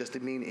level, the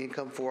adjusted mean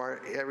income for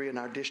our area and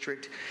our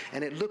district,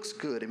 and it looks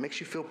good. It makes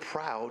you feel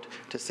proud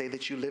to say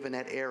that you live in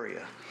that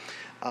area.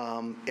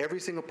 Every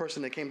single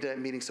person that came to that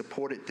meeting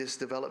supported this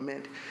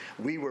development.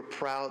 We were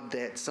proud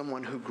that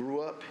someone who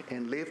grew up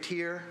and lived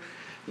here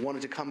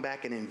wanted to come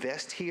back and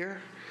invest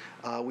here.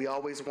 We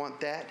always want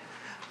that.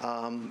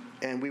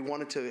 And we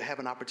wanted to have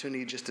an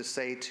opportunity just to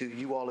say to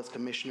you all as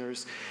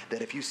commissioners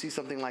that if you see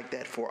something like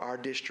that for our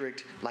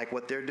district, like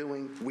what they're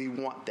doing, we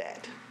want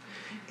that.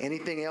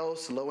 Anything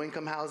else,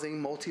 low-income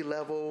housing,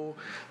 multi-level,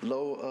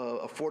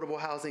 low affordable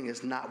housing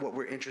is not what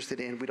we're interested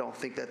in. We don't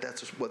think that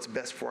that's what's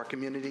best for our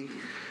community.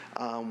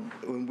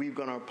 And we're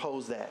going to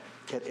oppose that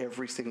at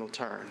every single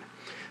turn.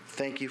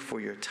 Thank you for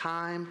your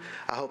time.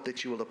 I hope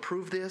that you will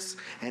approve this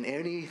and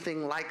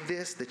anything like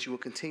this that you will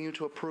continue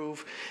to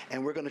approve.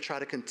 And we're going to try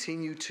to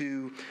continue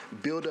to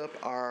build up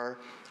our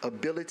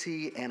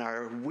ability and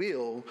our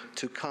will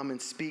to come and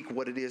speak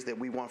what it is that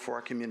we want for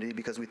our community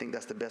because we think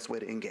that's the best way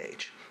to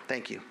engage.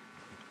 Thank you.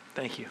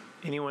 Thank you.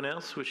 Anyone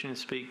else wishing to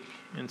speak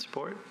in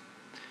support?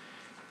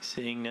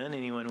 Seeing none,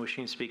 anyone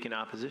wishing to speak in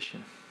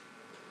opposition?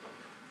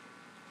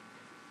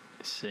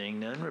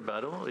 Seeing none,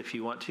 rebuttal if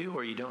you want to,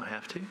 or you don't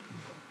have to.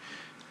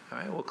 All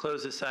right, we'll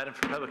close this item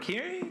for public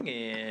hearing,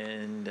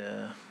 and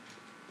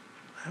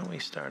why don't we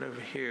start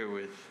over here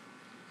with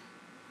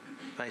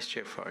Vice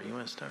Chair Farr. You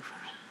want to start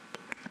first?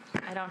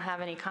 I don't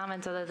have any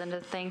comments other than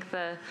to thank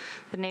the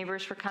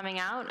neighbors for coming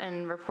out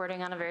and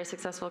reporting on a very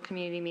successful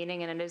community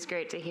meeting, and it is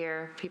great to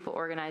hear people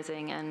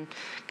organizing and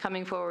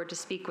coming forward to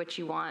speak what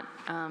you want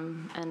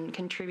and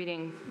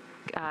contributing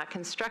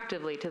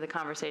constructively to the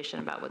conversation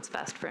about what's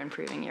best for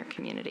improving your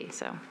community.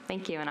 So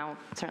thank you, and I'll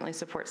certainly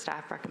support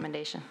staff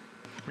recommendation.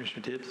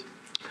 Commissioner Tibbs?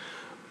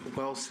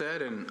 Well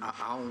said, and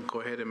I'll go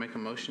ahead and make a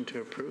motion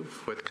to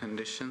approve with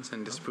conditions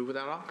and disapprove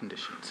without all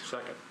conditions.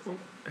 Second.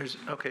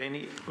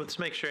 Okay, let's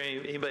make sure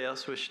anybody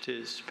else wish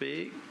to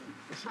speak.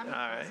 All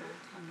right.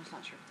 I'm just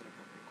not sure if the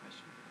appropriate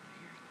question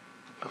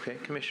here.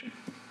 Okay, Commissioner.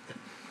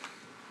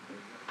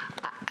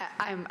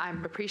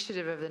 I'm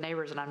appreciative of the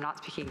neighbors, and I'm not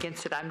speaking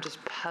against it. I'm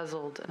just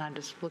puzzled, and I'm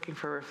just looking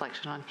for a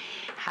reflection on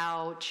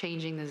how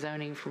changing the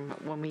zoning from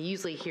when we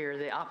usually hear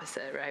the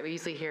opposite, right? We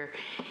usually hear,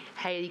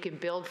 hey, you can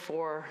build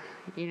 4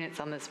 units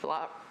on this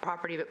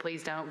property, but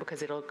please don't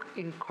because it'll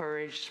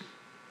encourage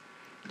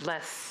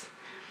less,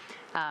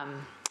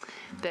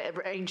 the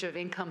range of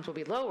incomes will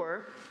be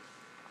lower,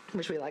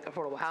 which we like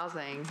affordable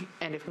housing.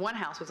 And if one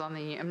house was on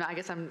the, I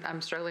guess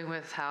I'm struggling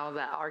with how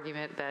that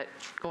argument that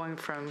going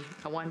from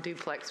a 1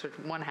 duplex with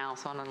 1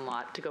 house on a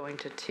lot to going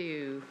to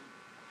 2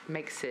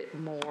 makes it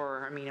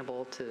more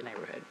amenable to the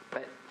neighborhood.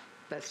 But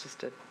that's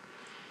just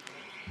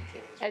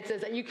it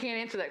says that you can't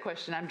answer that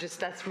question.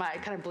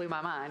 It kind of blew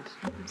my mind.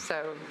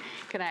 So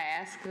can I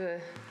ask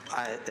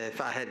If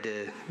I had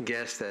to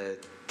guess,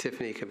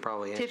 Tiffany could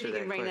probably answer that question. Tiffany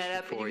can bring that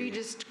up. For If you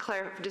just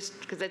clarify, just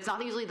because it's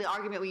not usually the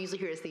argument we usually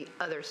hear is the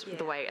other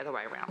way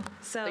around.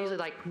 So- They're usually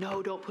like,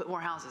 no, don't put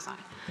more houses on it.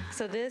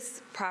 So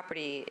this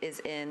property is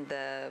in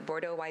the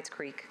Bordeaux Whites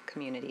Creek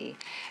community,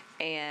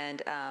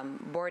 and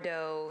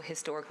Bordeaux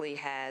historically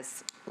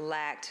has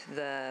lacked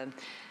the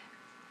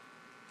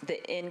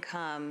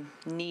income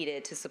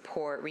needed to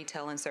support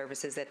retail and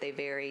services that they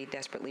very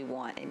desperately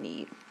want and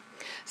need.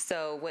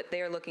 So what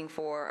they're looking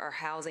for are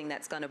housing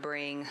that's going to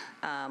bring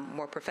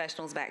more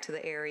professionals back to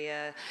the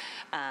area,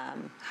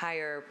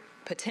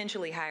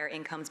 potentially higher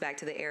incomes back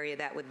to the area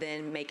that would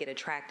then make it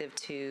attractive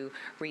to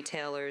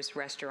retailers,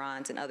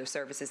 restaurants, and other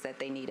services that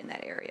they need in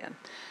that area.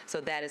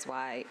 So that is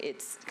why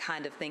it's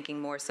kind of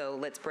thinking more so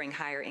let's bring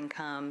higher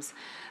incomes,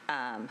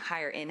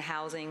 higher end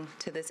housing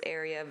to this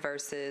area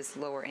versus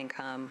lower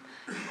income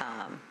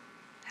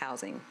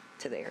housing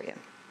to the area.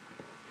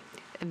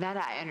 And that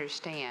I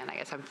understand. I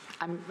guess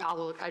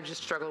I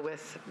just struggle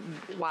with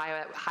why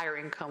a higher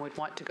income would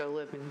want to go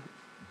live in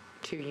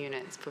 2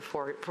 units for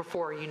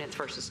 4 units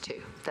versus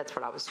 2. That's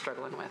what I was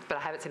struggling with. But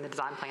I haven't seen the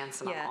design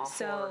plans, and I'm all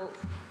for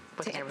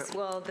what's in there.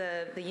 Well,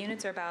 the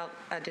units are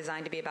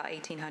designed to be about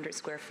 1,800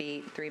 square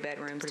feet, 3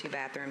 bedrooms, 2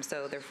 bathrooms.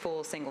 So they're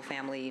full single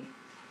family,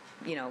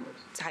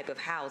 type of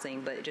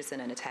housing, but just in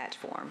an attached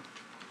form.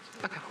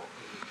 Okay.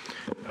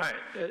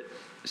 right,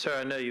 sir,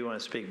 I know you want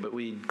to speak, but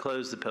we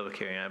closed the public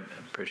hearing. I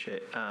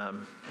appreciate it.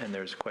 And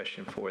there's a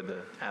question for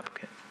the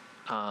applicant.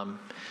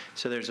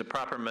 So there's a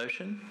proper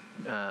motion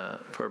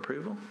for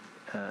approval.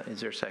 Is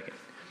there a second?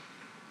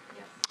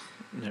 Yes.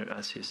 No,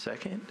 I see a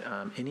second.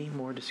 Any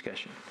more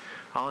discussion?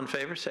 All in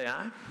favor, say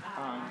aye.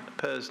 Aye.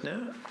 Opposed,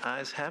 no.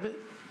 Ayes have it,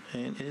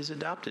 and it is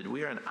adopted.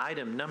 We are on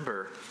item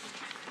number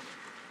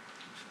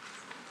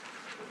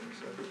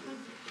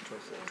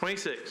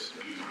 26.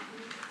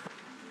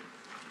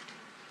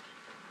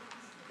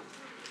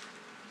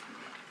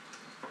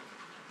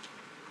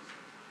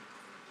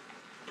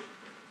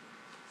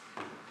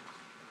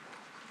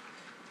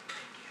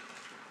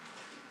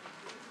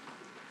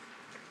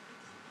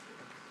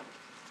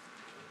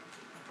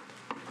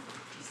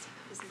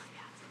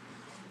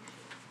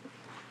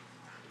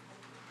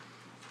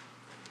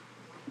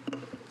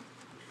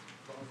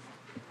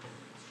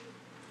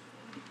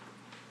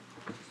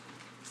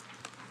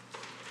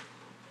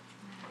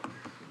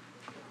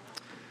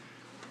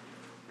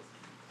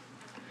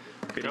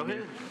 Go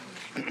ahead.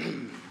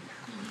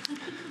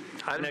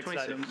 Item Next 26.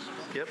 item.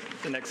 Yep.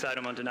 The next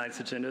item on tonight's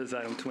agenda is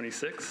item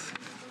 26.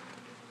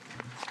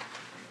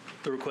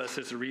 The request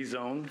is to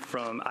rezone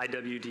from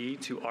IWD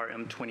to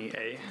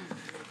RM20A.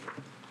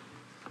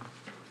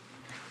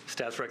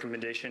 Staff's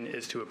recommendation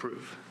is to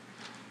approve.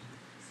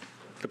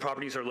 The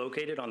properties are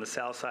located on the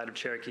south side of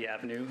Cherokee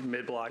Avenue,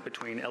 mid-block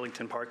between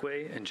Ellington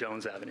Parkway and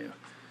Jones Avenue.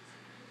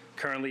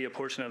 Currently, a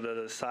portion of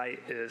the site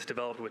is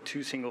developed with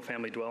 2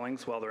 single-family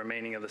dwellings, while the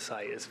remaining of the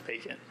site is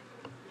vacant.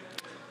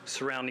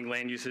 Surrounding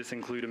land uses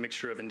include a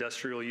mixture of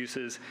industrial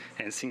uses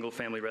and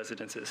single-family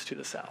residences to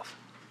the south.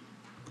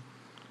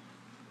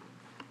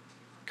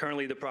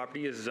 Currently, the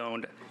property is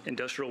zoned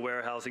industrial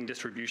warehousing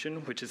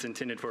distribution, which is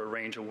intended for a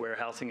range of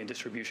warehousing and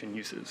distribution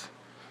uses.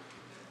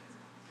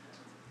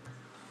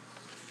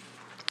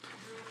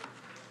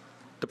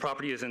 The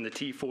property is in the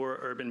T4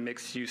 Urban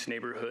Mixed-Use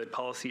Neighborhood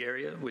Policy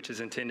Area, which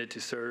is intended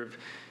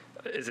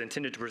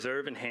to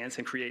preserve, enhance,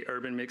 and create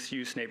urban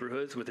mixed-use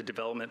neighborhoods with a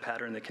development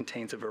pattern that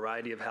contains a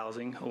variety of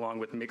housing, along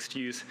with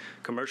mixed-use,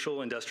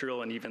 commercial,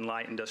 industrial, and even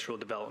light industrial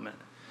development.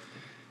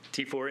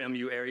 T4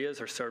 MU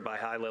areas are served by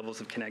high levels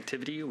of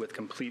connectivity with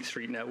complete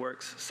street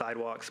networks,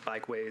 sidewalks,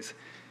 bikeways,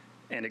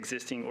 and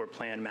existing or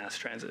planned mass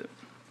transit.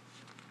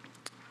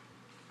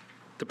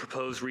 The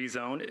proposed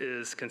rezone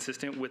is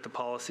consistent with the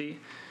policy,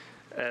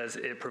 as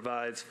it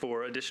provides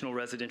for additional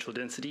residential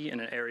density in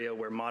an area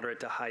where moderate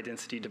to high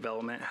density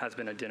development has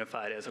been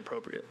identified as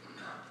appropriate.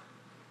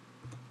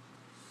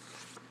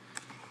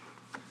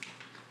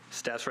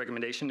 Staff's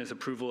recommendation is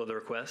approval of the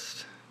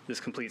request. This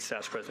completes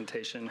staff's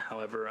presentation.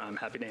 However, I'm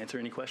happy to answer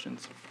any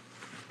questions.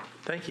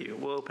 Thank you.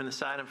 We'll open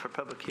this item for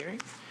public hearing.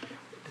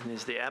 And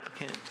is the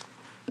applicant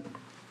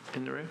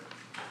in the room?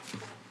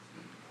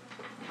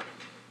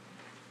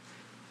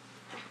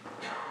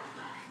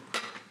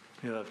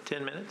 You'll have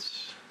 10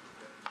 minutes.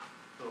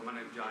 Hello, my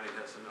name is Johnny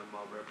Hesson.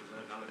 I'm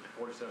representing. I live at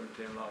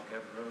 4710 Log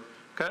Cabin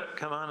Road.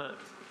 Come on up.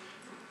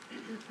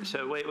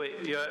 So wait,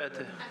 you're at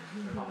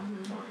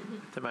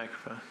the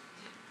microphone.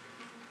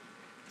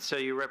 So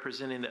you're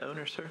representing the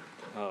owner, sir?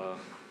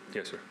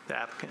 Yes, sir. The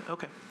applicant?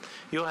 Okay.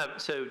 You'll have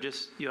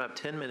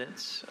 10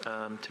 minutes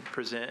to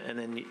present, and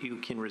then you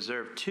can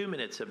reserve 2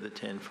 minutes of the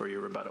 10 for your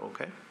rebuttal,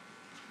 okay?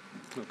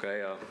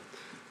 Okay.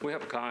 We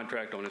have a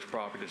contract on this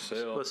property to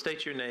sell. Well,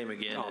 state your name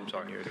again. Oh, I'm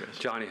sorry. And your address.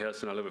 Johnny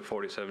Hesson. I live at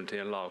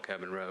 4710 Log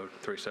Cabin Road,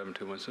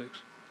 37216.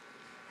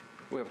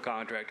 We have a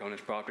contract on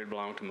this property that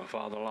belonged to my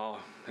father-in-law,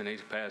 and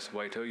he's passed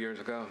away 2 years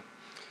ago.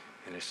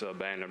 And it's an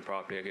abandoned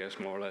property, I guess,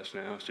 more or less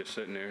now. It's just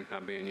sitting there,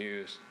 not being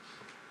used.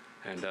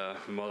 And my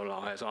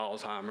mother-in-law has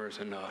Alzheimer's,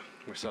 and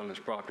we're selling this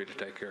property to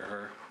take care of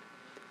her.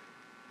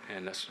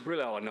 And that's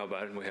really all I know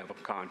about it, and we have a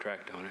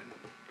contract on it.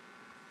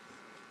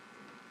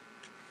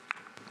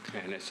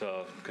 And it's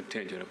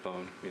contingent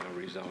upon,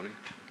 rezoning.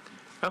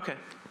 Okay.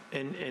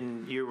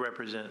 And you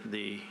represent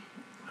the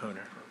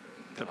owner,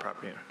 the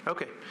property owner.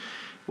 Okay.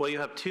 Well, you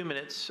have 2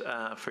 minutes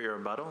for your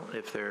rebuttal,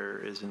 if there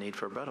is a need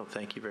for a rebuttal.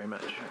 Thank you very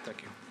much.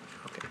 Thank you.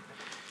 Okay.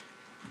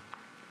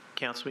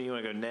 Councilman, you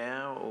want to go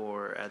now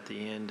or at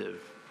the end of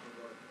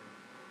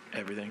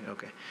everything?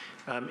 Okay.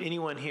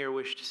 Anyone here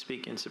wish to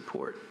speak in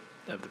support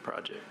of the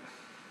project?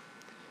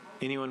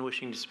 Anyone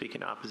wishing to speak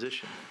in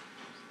opposition?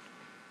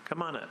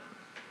 Come on up.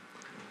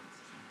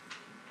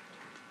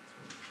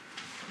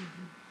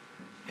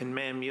 And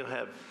ma'am, you'll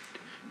have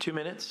 2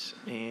 minutes,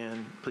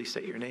 and please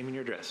state your name and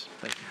your address.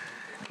 Thank you.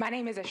 My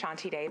name is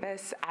Ashanti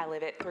Davis. I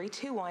live at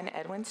 321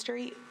 Edwin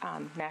Street,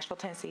 Nashville,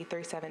 Tennessee,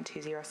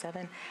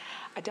 37207.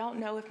 I don't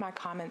know if my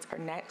comments are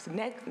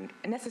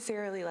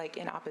necessarily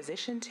in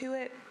opposition to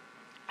it.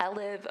 I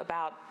live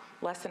about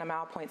less than a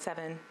mile,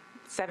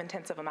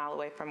 7/10 of a mile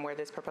away from where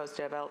this proposed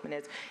development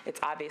is. It's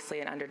obviously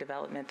an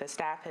underdevelopment. The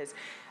staff has,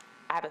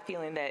 I have a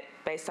feeling that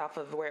based off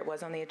of where it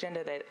was on the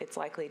agenda that it's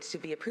likely to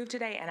be approved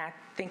today, and I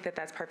think that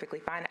that's perfectly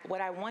fine.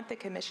 What I want the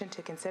commission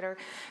to consider,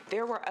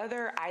 there were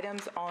other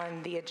items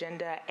on the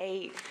agenda,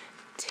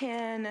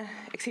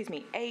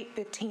 8,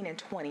 15, and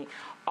 20,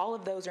 all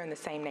of those are in the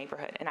same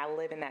neighborhood, and I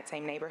live in that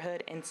same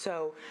neighborhood. And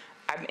so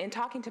in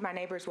talking to my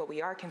neighbors, what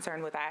we are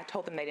concerned with, I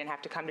told them they didn't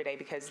have to come today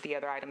because the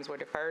other items were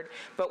deferred,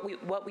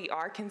 but what we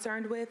are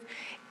concerned with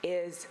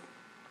is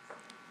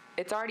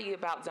it's already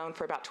about zoned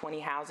for about 20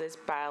 houses.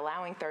 By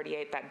allowing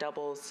 38, that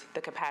doubles the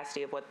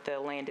capacity of what the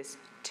land is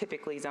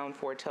typically zoned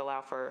for to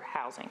allow for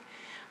housing.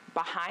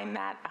 Behind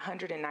that,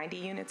 190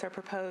 units are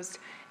proposed,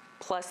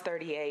 plus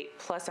 38,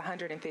 plus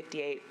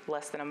 158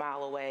 less than a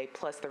mile away,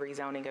 plus the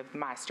rezoning of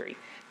my street.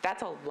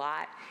 That's a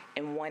lot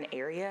in one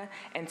area.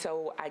 And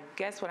so I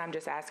guess what I'm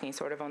just asking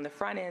sort of on the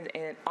front end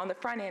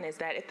is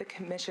that if the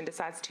commission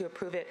decides to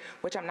approve it,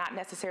 which I'm not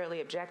necessarily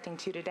objecting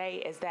to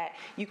today, is that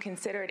you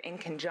consider it in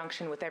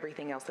conjunction with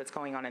everything else that's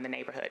going on in the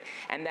neighborhood.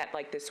 And that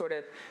like this sort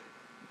of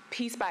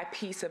piece by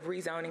piece of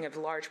rezoning of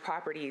large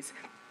properties,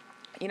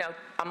 you know,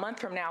 a month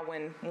from now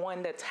when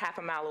one that's half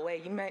a mile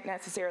away, you might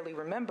necessarily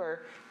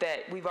remember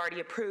that we've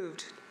already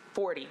approved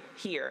 40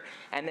 here,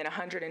 and then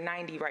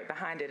 190 right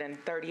behind it, and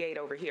 38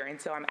 over here. And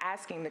so I'm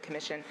asking the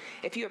commission,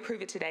 if you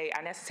approve it today,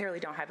 I necessarily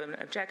don't have an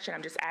objection.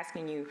 I'm just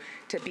asking you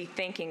to be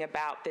thinking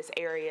about this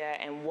area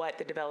and what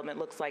the development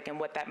looks like and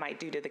what that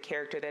might do to the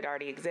character that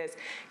already exists.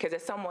 Because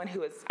as someone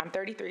who is, I'm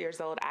 33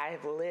 years old, I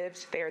have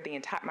lived there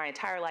my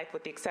entire life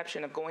with the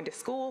exception of going to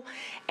school,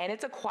 and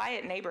it's a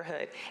quiet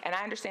neighborhood. And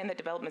I understand that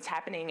development's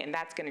happening and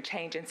that's going to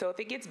change. And so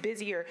if it gets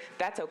busier,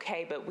 that's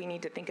okay, but we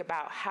need to think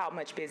about how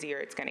much busier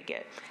it's going to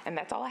get. And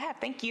that's all I have.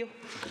 Thank you.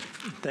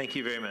 Thank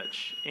you very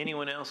much.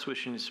 Anyone else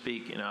wishing to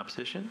speak in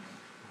opposition?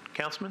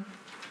 Councilman?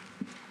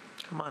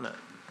 Come on up.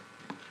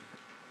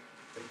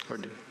 Or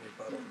do.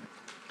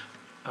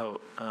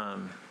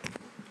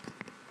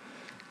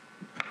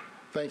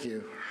 Thank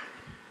you.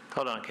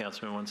 Hold on,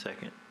 Councilman, 1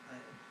 second.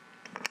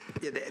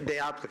 Yeah, the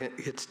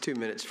applicant gets 2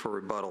 minutes for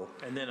rebuttal.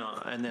 And then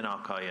I'll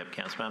call you up,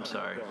 Councilman. I'm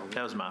sorry.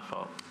 That was my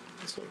fault.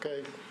 It's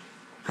okay.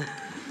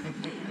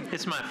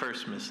 It's my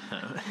first miss. No.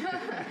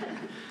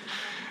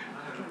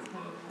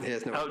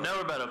 No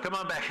rebuttal. Come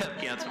on back up,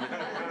 Councilman.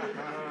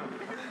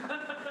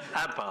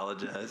 I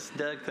apologize.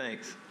 Doug,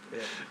 thanks.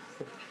 Yeah.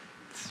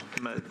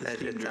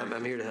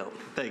 I'm here to help.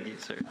 Thank you,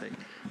 sir. Thank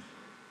you.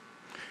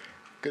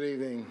 Good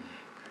evening,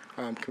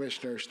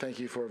 commissioners. Thank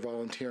you for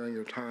volunteering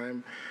your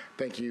time.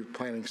 Thank you,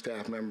 planning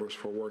staff members,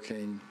 for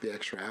working the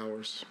extra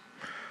hours.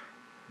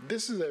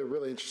 This is a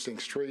really interesting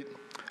street.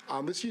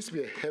 This used to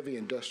be a heavy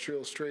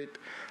industrial street.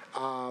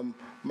 My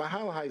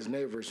Highland Heights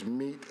neighbors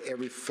meet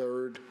every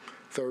third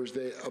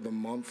Thursday of the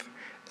month.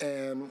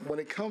 And when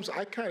it comes,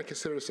 I kind of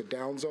consider this a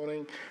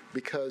downzoning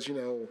because, you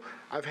know,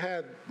 I've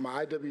had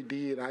my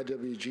IWD and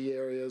IWG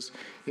areas.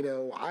 You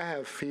know, I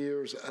have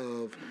fears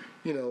of,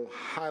 you know,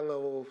 high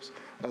levels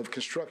of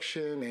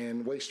construction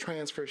and waste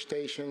transfer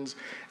stations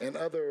and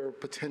other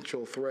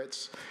potential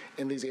threats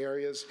in these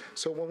areas.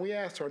 So when we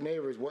asked our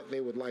neighbors what they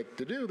would like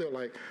to do, they're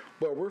like,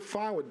 well, we're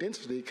fine with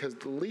density because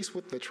at least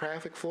with the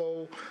traffic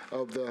flow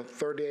of the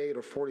 38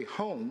 or 40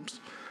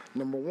 homes,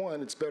 number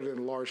one, it's better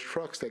than large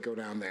trucks that go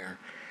down there.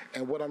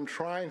 And what I'm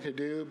trying to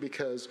do,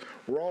 because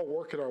we're all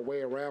working our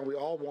way around, we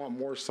all want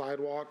more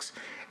sidewalks,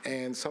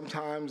 and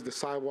sometimes the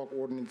sidewalk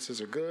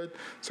ordinances are good,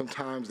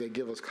 sometimes they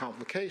give us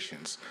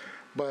complications.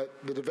 But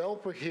the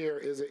developer here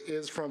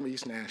is from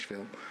East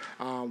Nashville,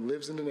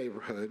 lives in the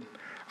neighborhood,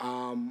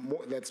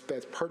 that's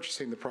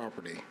purchasing the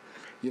property,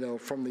 you know,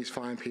 from these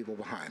fine people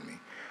behind me.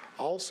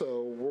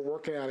 Also, we're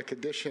working out a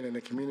condition in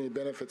the community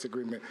benefits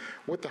agreement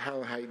with the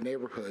Highland Heights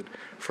neighborhood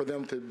for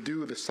them to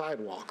do the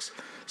sidewalks.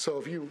 So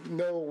if you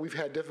know, we've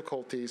had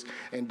difficulties,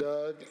 and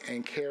Doug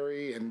and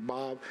Carrie and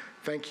Bob,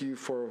 thank you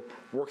for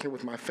working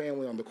with my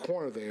family on the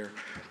corner there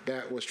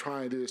that was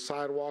trying to do the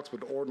sidewalks,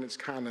 but the ordinance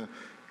kind of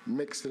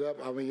mixed it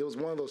up. I mean, it was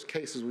one of those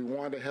cases we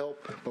wanted to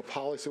help, but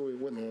policy we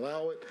wouldn't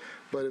allow it.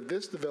 But if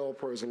this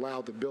developer is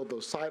allowed to build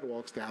those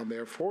sidewalks down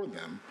there for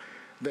them,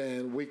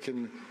 then we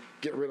can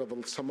get rid of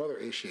some other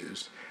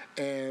issues.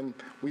 And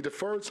we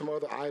deferred some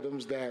other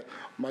items that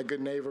my good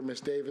neighbor,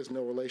 Ms. Davis,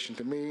 no relation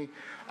to me,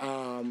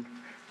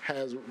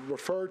 has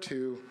referred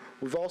to.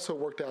 We've also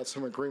worked out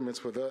some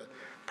agreements with a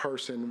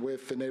person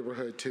with the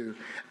neighborhood to,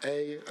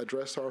 A,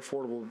 address our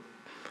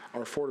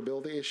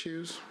affordability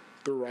issues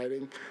through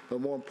writing,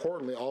 but more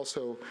importantly,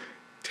 also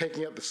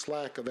taking up the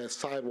slack of that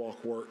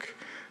sidewalk work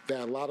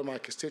that a lot of my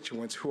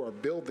constituents who are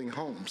building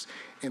homes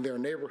in their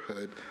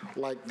neighborhood,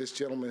 like this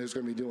gentleman who's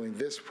going to be doing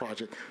this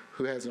project,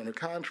 who has it under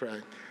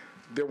contract,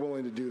 they're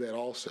willing to do that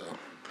also.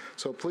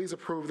 So please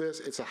approve this.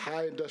 It's a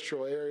high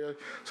industrial area,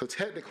 so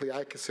technically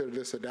I consider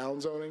this a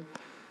downzoning,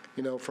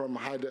 you know, from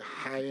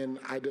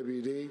high-end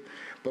IWD,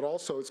 but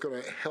also it's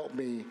going to help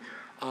me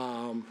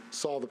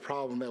solve the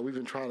problem that we've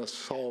been trying to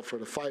solve for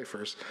the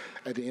Pfeiffers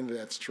at the end of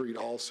that street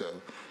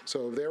also.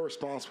 So if they're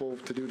responsible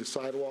to do the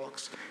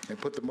sidewalks and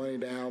put the money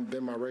down,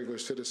 then my regular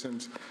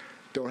citizens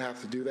don't have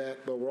to do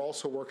that. But we're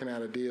also working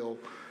out a deal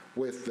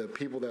with the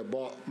people that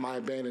bought my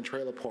abandoned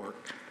trailer park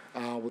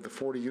with the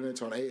 40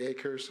 units on 8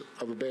 acres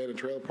of abandoned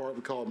trailer park.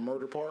 We call it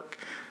Murder Park.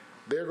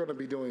 They're going to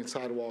be doing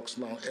sidewalks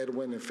along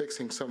Edwin and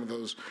fixing some of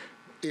those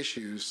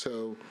issues.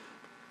 So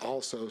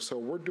also. So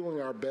we're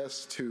doing our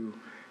best to,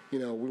 we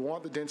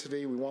want the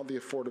density, we want the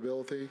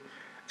affordability,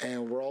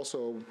 and we're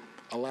also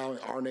allowing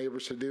our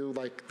neighbors to do,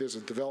 like there's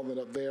a development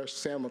up there,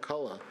 Sam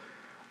McCullough,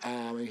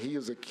 and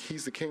he's the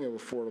king of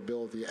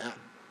affordability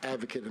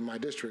advocate in my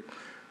district,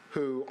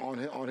 who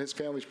on his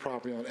family's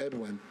property on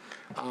Edwin,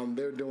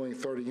 they're doing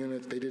 30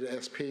 units. They did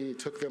an SP. It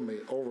took them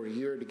over a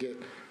year to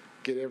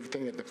get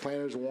everything that the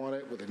planners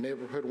wanted, what the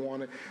neighborhood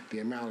wanted, the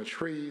amount of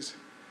trees.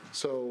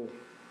 So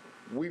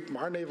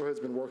our neighborhood's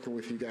been working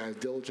with you guys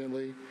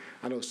diligently.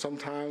 I know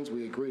sometimes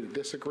we agree to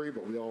disagree,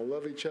 but we all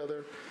love each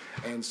other.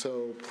 And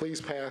so please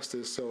pass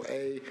this so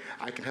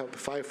I can help the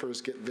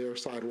Pfeiffers get their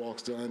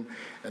sidewalks done,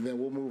 and then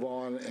we'll move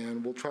on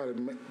and we'll try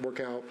to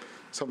work out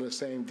some of the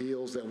same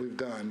deals that we've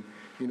done,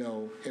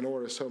 in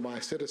order so my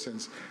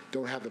citizens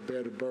don't have to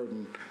bear the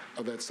burden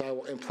of that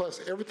sidewalk. And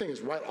plus, everything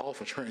is right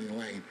off of Training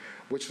Lane,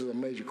 which is a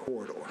major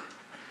corridor,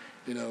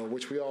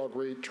 which we all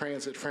agree,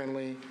 transit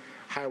friendly,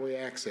 highway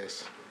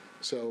access.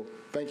 So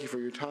thank you for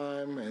your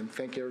time, and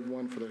thank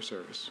everyone for their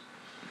service.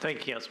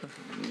 Thank you,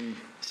 Councilman.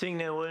 Seeing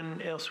no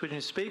one else wishing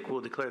to speak,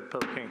 we'll declare the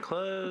public hearing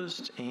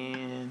closed.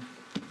 And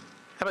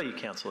how about you,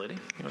 Council Lady?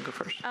 You want to go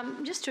first?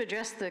 Just to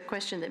address the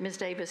question that Ms.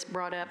 Davis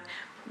brought up,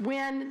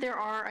 when there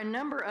are a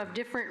number of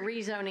different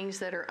rezonings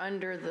that are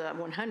under the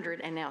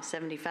 100 and now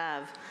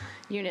 75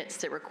 units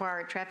that require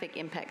a traffic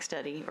impact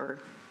study, or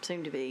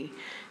soon to be,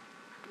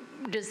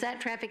 does that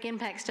traffic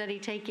impact study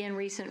take in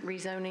recent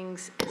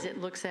rezonings as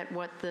it looks at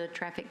what the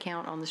traffic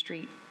count on the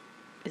street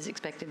is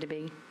expected to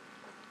be?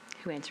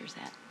 Who answers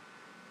that?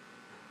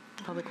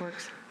 Public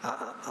Works?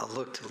 I'll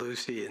look to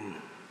Lucy and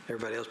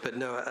everybody else, but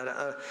no,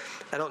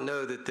 I don't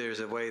know that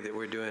there's a way that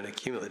we're doing a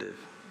cumulative,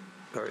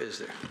 or is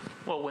there?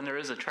 Well, when there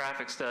is a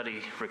traffic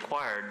study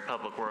required,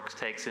 Public Works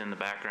takes in the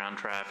background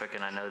traffic,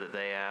 and I know that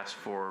they asked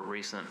for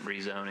recent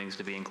rezonings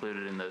to be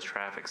included in those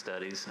traffic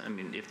studies. I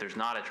mean, if there's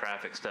not a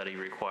traffic study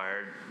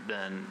required,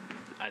 then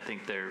I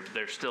think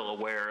they're still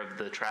aware of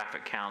the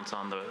traffic counts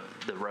on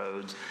the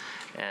roads,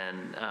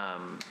 and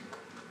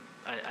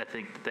I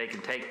think that they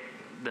can take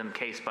them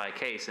case by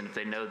case, and if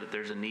they know that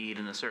there's a need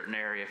in a certain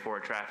area for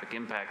a traffic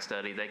impact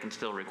study, they can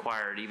still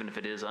require it even if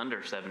it is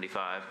under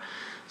 75.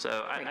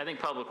 So I think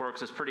Public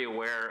Works is pretty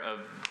aware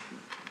of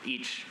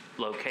each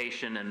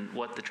location and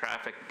what the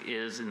traffic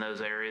is in those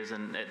areas,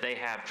 and they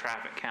have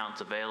traffic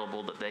counts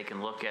available that they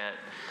can look at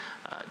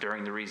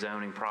during the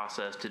rezoning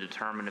process to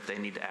determine if they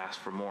need to ask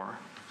for more.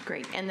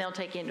 Great, and they'll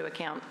take into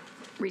account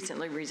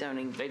recently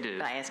rezoning. They do.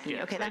 By asking.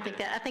 Yes, okay,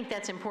 I think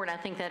that's important.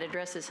 I think that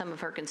addresses some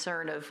of her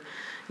concern of,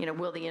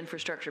 will the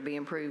infrastructure be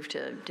improved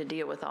to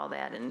deal with all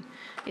that? And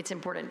it's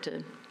important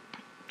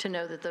to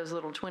know that those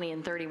little 20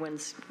 and 30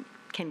 ones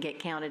can get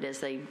counted as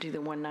they do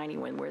the 190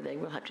 one, where they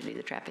will have to do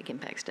the traffic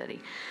impact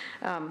study.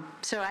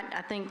 So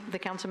I think the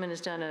councilman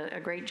has done a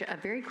great job, a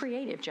very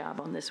creative job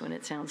on this one,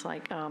 it sounds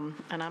like, and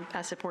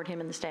I support him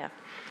and the staff.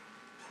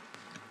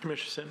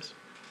 Commissioner Sims.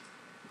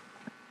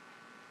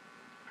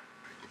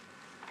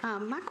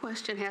 My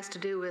question has to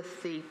do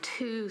with the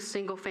 2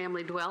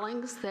 single-family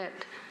dwellings that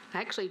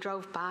I actually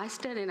drove by,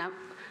 and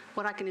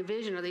what I can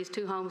envision are these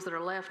 2 homes that are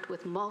left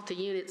with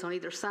multi-units on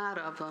either side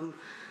of them,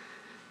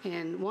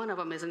 and one of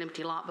them is an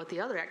empty lot, but the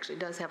other actually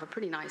does have a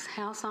pretty nice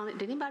house on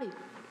it.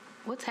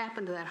 What's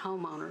happened to that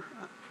homeowner?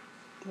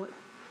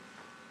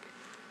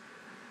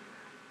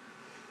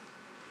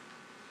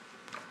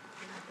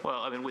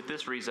 Well, I mean, with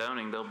this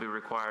rezoning, they'll be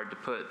required to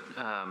put,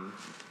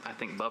 I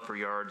think, buffer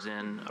yards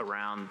in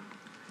around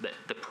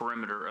the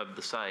perimeter of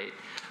the site,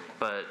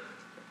 but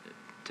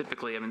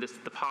typically, I mean,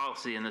 the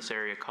policy in this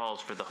area calls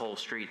for the whole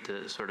street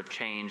to sort of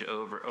change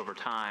over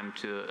time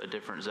to a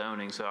different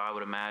zoning. So I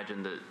would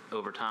imagine that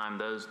over time,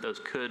 those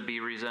could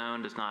be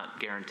rezoned. It's not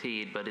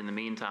guaranteed, but in the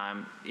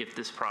meantime, if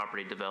this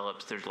property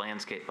develops, there's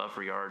landscape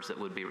buffer yards that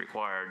would be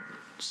required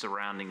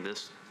surrounding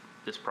this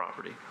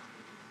property.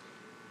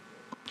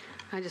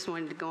 I just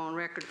wanted to go on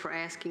record for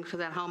asking for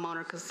that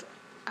homeowner, because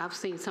I've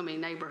seen so many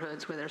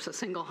neighborhoods where there's a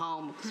single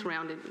home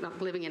surrounded,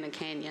 living in a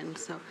canyon.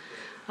 So,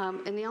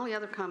 and the only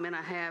other comment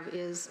I have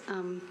is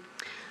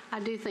I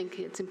do think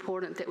it's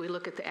important that we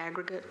look at the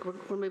aggregate.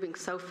 We're moving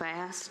so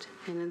fast,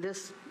 and in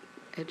this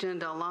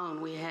agenda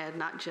alone, we had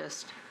not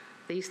just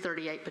these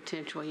 38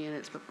 potential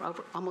units, but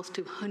over almost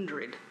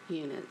 200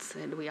 units,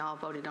 and we all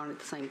voted on it at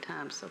the same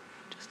time. So,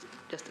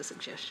 just a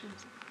suggestion.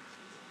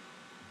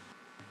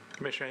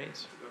 Commissioner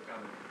Haynes. No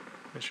comment.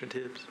 Commissioner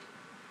Tibbs.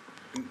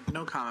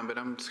 No comment, but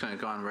I'm just going to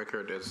go on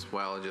record as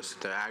well, just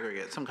to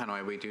aggregate. Some kind of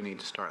way we do need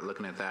to start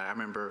looking at that. I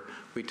remember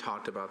we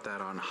talked about that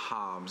on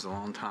Hobbs a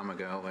long time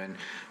ago, and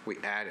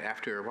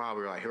after a while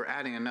we were like, we're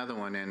adding another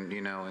one, and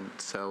and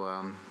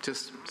so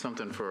just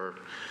something for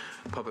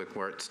Public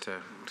Works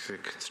to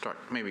start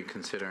maybe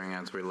considering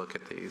as we look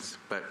at these.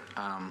 But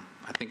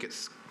I think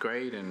it's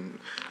great, and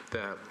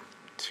the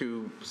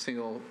 2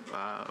 single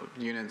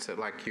units that,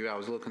 like you, I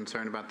was a little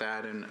concerned about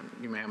that, and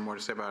you may have more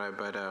to say about it,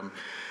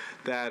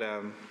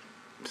 but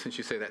since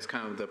you say that's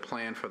kind of the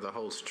plan for the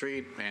whole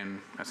street,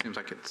 and that seems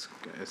like it's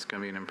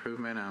going to be an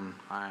improvement,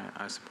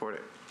 I support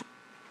it.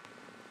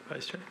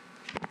 Vice Chair.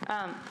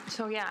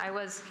 So yeah, I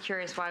was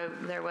curious why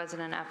there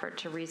wasn't an effort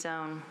to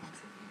rezone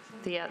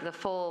the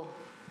full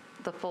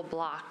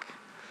block.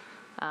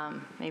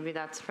 Maybe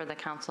that's for the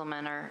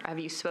councilman, or have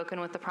you spoken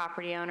with the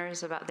property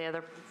owners about the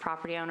other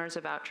property owners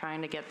about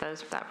trying to get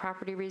that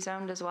property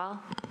rezoned as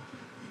well?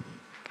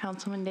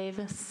 Councilman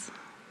Davis?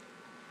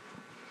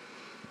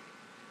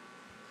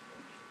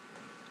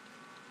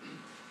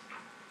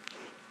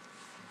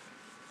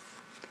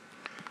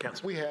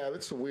 We have,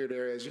 it's a weird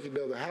area. As you can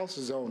know, the house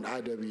is owned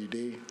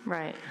IWD.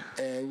 Right.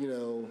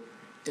 And,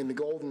 in the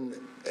golden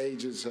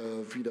ages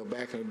of,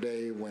 back in the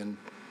day when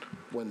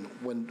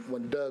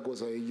Doug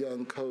was a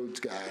young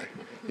codes guy,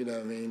 what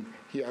I mean?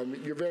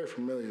 You're very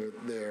familiar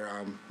there,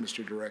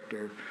 Mr.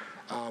 Director.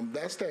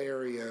 That's the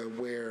area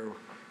where,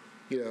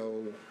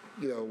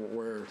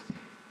 where,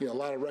 a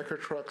lot of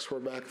record trucks were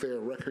back there,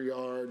 record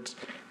yards,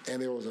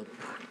 and there was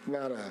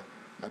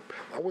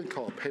I wouldn't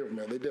call it paper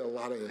mill. They did a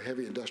lot of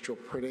heavy industrial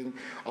printing.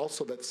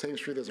 Also, that same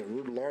street, there's a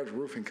large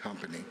roofing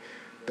company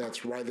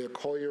that's right there,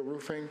 Collier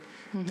Roofing,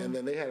 and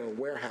then they had a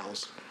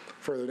warehouse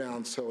further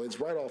down. So it's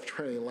right off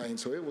Trinity Lane.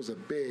 So it was a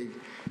big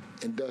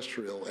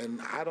industrial.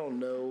 And I don't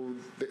know,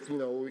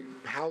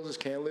 houses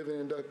can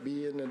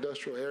be in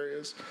industrial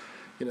areas,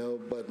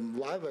 but a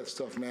lot of that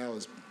stuff now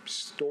is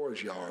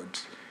storage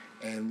yards.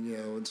 And,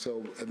 and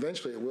so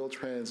eventually it will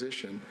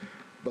transition.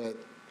 But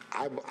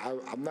I'm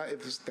not,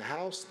 if it's the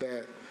house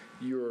that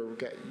your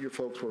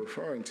folks were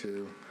referring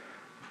to,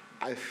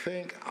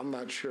 I'm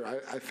not sure.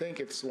 I think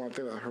it's one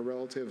thing that her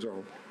relatives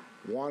are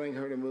wanting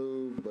her to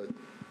move, but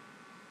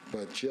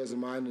she doesn't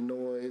mind the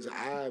noise.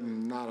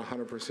 I'm not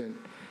 100%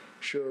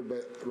 sure,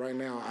 but right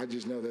now I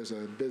just know that's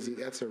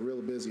a real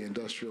busy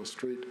industrial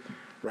street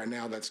right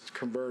now that's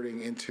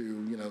converting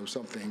into,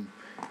 something,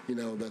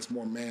 that's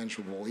more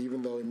manageable,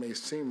 even though it may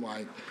seem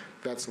like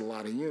that's a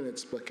lot of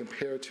units, but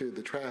compared to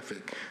the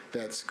traffic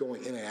that's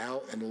going in and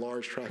out and the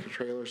large tractor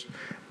trailers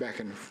back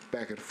and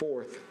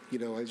forth,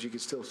 as you can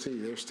still see,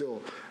 there's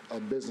still a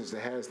business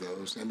that has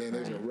those, and then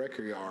there's a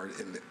record yard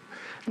in it.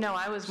 No,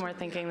 I was more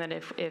thinking that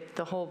if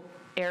the whole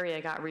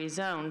area got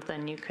rezoned,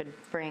 then you could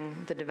bring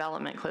the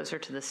development closer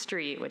to the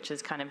street, which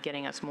is kind of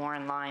getting us more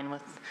in line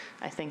with,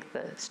 I think,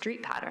 the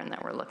street pattern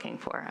that we're looking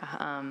for.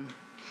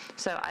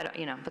 So I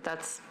don't, but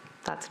that's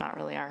not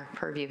really our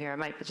purview here. It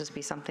might just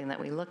be something that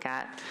we look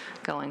at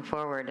going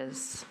forward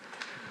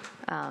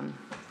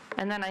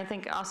and then I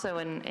think also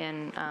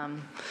in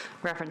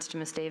reference to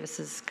Ms.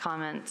 Davis's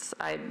comments,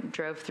 I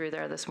drove through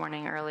there this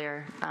morning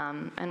earlier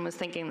and was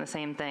thinking the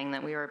same thing,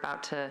 that we were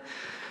about to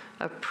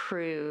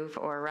approve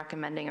or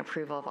recommending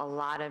approval of a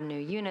lot of new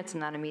units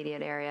in that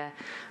immediate area.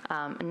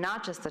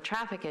 Not just the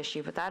traffic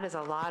issue, but that is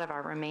a lot of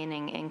our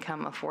remaining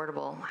income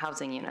affordable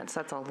housing units.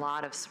 That's a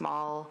lot of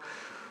small,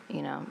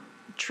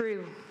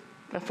 true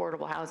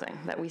affordable housing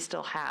that we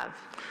still have,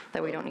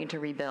 that we don't need to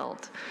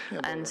rebuild.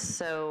 And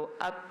so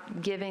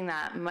giving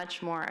that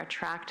much more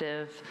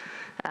attractive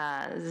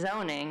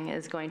zoning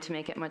is going to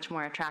make it much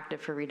more attractive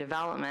for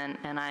redevelopment,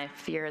 and I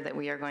fear that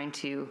we are going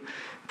to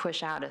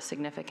push out a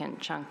significant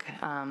chunk.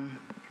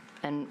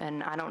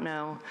 And I don't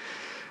know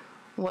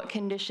what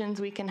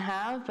conditions we can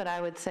have, but I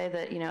would say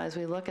that, as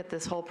we look at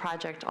this whole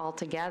project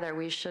altogether,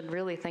 we should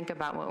really think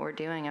about what we're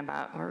doing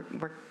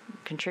we're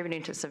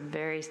contributing to some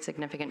very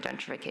significant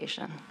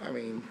gentrification. I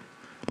mean,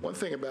 one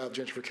thing about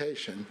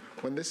gentrification,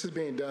 when this is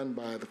being done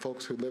by the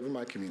folks who live in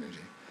my community,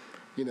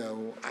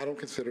 I don't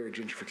consider it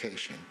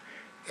gentrification.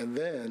 And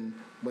then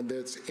when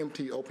there's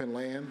empty open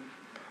land,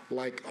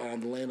 like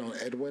on the land on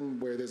Edwin,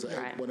 where there's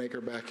 1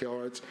 acre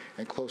backyards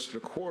and close to the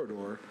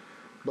corridor,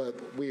 but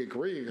I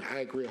agree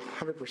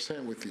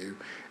 100% with you,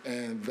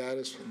 and that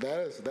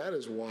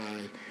is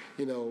why,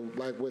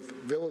 like with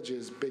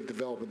Village's big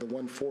development, the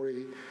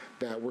 140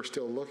 that we're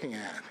still looking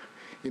at,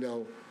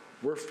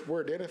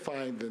 we're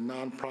identifying the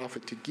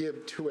nonprofit to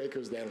give 2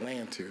 acres of that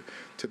land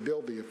to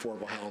build the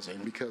affordable housing,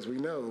 because we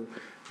know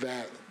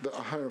that the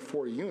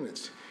 140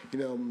 units,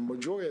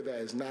 majority of that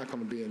is not going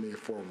to be in the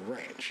affordable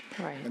range.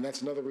 Right. And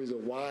that's another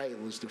reason why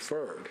it was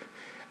deferred,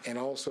 and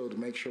also to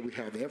make sure we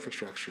have the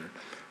infrastructure.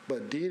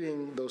 But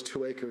deeding those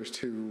 2 acres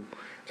to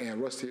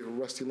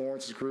Rusty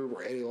Lawrence's group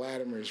or Eddie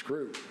Latimer's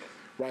group,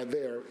 right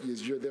there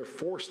they're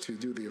forced to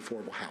do the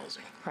affordable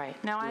housing. Right.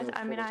 Now,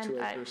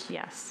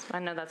 yes, I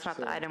know that's not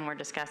the item we're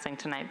discussing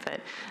tonight,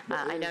 but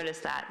I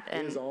noticed that.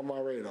 It is on my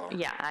radar.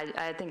 Yeah,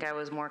 I think I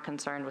was more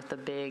concerned with the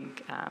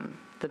big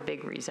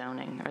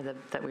rezoning, or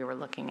that we were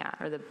looking at,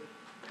 or the.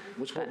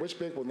 Which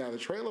big one? Now, the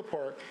trailer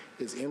park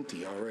is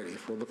empty already,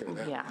 if we're looking at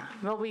that. Yeah.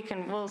 Well,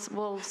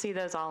 we'll see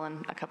those all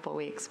in a couple of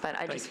weeks, but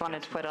I just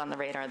wanted to put it on the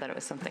radar that it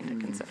was something to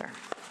consider.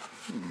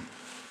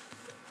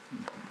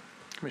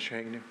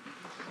 Commissioner Hagner.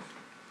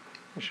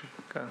 Commissioner,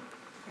 go.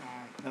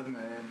 Nothing to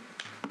add.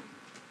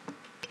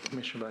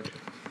 Commissioner Budget.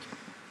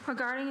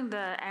 Regarding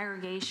the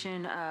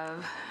aggregation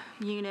of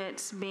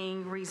units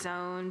being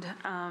rezoned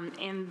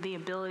and the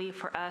ability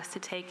for us to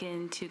take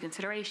into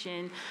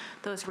consideration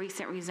those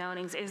recent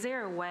rezonings, is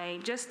there a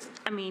way,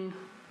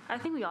 I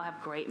think we all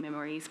have great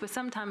memories, but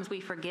sometimes we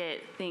forget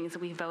things that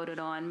we voted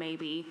on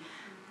maybe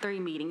 3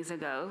 meetings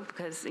ago,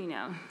 because,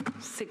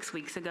 6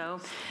 weeks ago.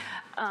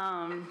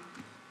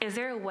 Is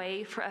there a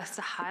way for us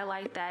to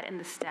highlight that in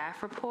the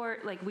staff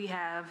report? Like, we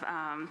have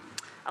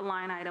a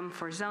line item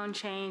for zone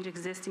change,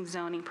 existing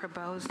zoning,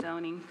 proposed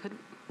zoning.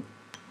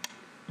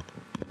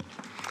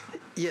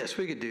 Yes,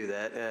 we could do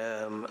that.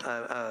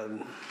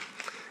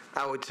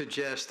 I would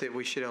suggest that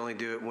we should only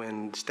do it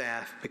when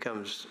staff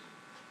becomes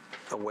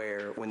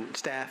aware, when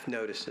staff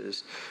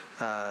notices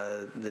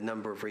the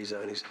number of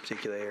rezonings in a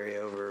particular area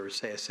over,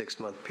 say, a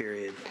 6-month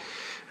period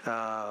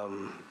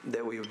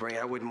that we would bring.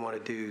 I wouldn't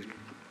want to do,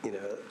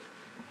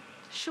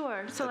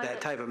 Sure. So that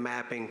type of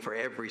mapping for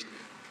every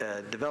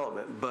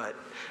development, but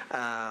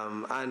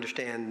I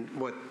understand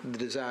what the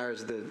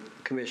desires of the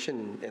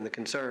commission and the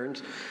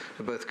concerns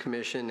of both the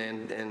commission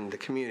and the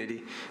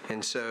community.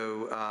 And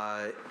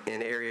so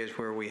in areas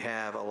where we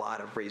have a lot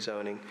of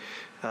rezoning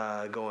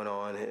going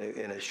on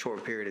in a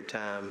short period of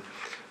time,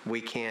 we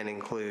can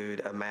include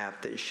a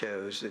map that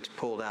shows it's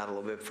pulled out a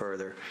little bit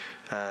further,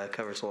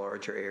 covers a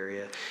larger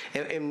area.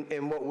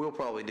 And what we'll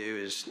probably do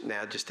is,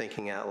 now just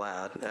thinking out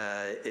loud,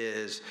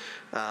 is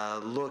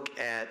look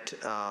at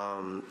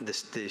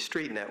the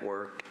street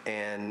network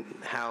and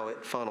how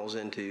it funnels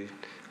into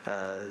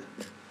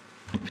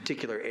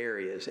particular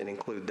areas and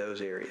include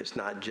those areas,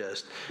 not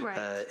just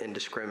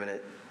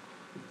indiscriminate,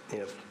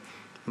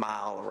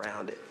 mile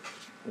around it.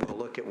 We'll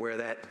look at where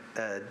that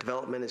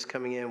development is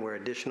coming in, where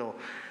additional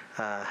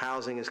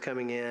housing is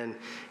coming in,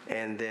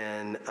 and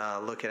then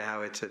look at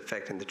how it's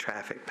affecting the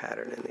traffic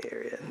pattern in the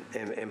area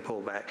and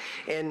pull back.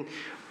 And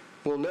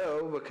we'll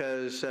know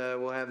because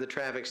we'll have the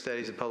traffic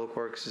studies that Public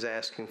Works is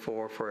asking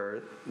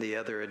for the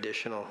other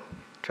additional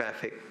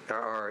traffic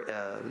or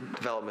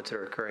developments that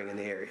are occurring in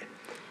the area.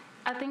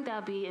 I think that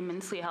would be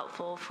immensely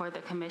helpful for the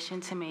commission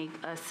to make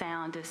a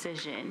sound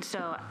decision.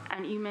 So,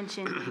 and you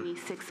mentioned maybe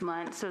 6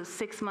 months, so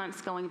 6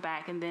 months going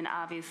back, and then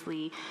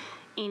obviously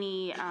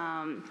any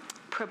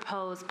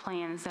proposed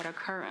plans that are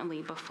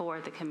currently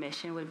before the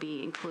commission would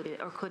be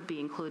included or could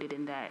be included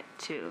in that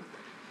too.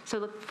 So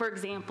look, for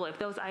example, if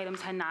those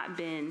items had not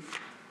been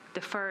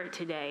deferred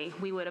today,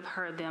 we would have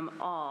heard them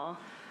all.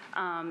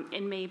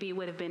 And maybe it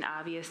would have been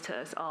obvious to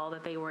us all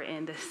that they were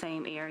in the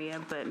same area,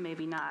 but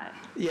maybe not.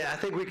 Yeah, I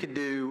think we could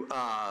do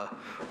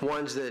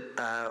ones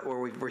that where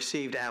we've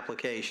received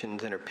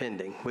applications and are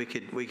pending. We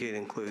could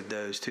include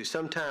those too.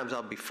 Sometimes,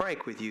 I'll be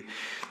frank with you,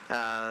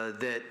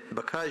 that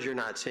because you're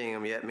not seeing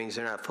them yet means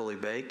they're not fully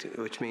baked,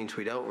 which means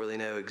we don't really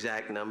know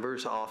exact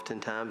numbers.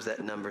 Oftentimes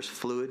that number's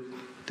fluid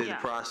through the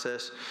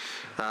process,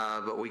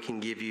 but we can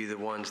give you the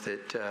ones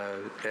that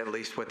at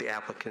least what the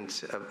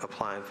applicant's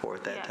applying for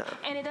at that time.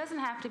 And it doesn't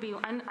have to be,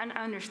 I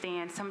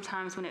understand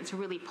sometimes when it's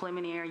really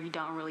preliminary, you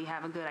don't really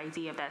have a good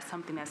idea if that's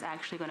something that's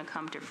actually going to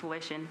come to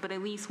fruition, but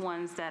at least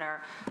ones that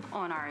are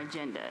on our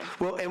agenda.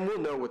 Well, and we'll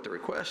know what the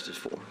request is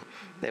for,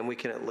 and we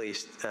can at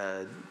least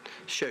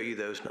show you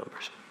those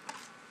numbers.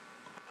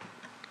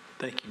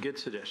 Thank you. Good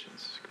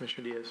suggestions.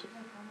 Commissioner Diaz.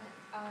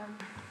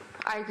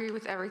 I agree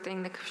with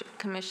everything the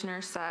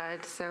commissioner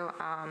said, so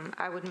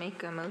I would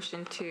make a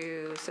motion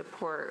to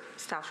support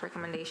staff's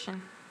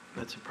recommendation.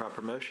 That's a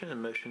proper motion, a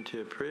motion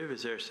to approve.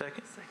 Is there a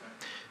second? Second.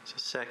 So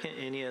second,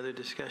 any other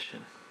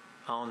discussion?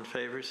 All in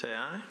favor, say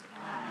aye.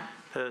 Aye.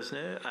 Opposed,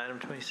 no. Item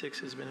 26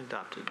 has been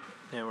adopted.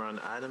 Now we're on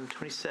to item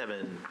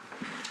 27,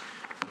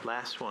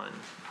 last one.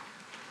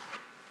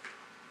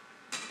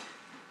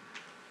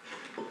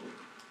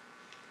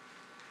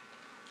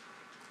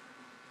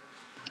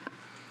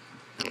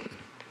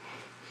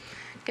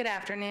 Good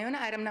afternoon.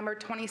 Item number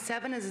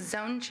 27 is a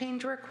zone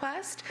change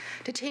request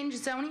to change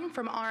zoning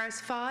from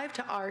RS5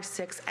 to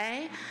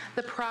R6A.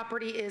 The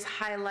property is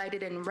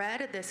highlighted in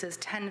red. This is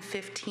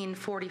 1015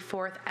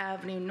 44th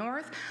Avenue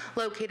North,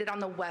 located on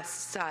the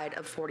west side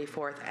of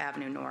 44th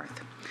Avenue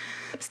North.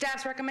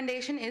 Staff's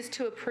recommendation is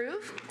to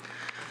approve.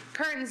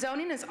 Current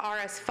zoning is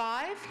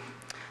RS5.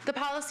 The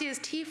policy is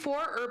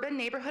T4, Urban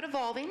Neighborhood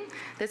Evolving.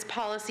 This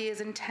policy is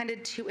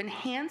intended to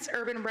enhance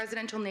urban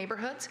residential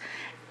neighborhoods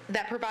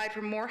that provide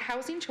for more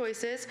housing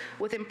choices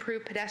with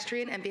improved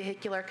pedestrian and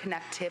vehicular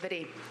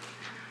connectivity.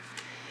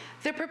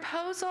 The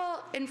proposal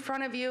in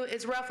front of you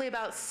is roughly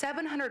about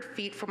 700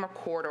 feet from a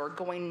corridor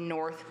going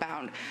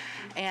northbound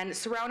and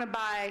surrounded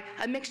by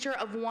a mixture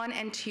of 1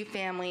 and 2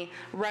 family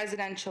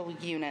residential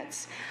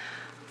units.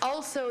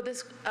 Also,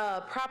 this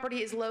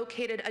property is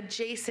located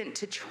adjacent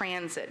to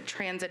transit.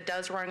 Transit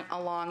does run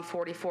along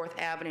 44th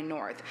Avenue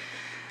North.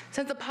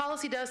 Since the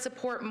policy does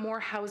support more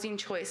housing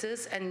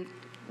choices and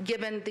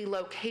given the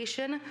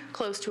location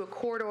close to a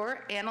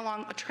corridor and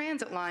along a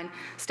transit line,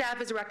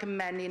 staff is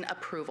recommending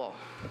approval.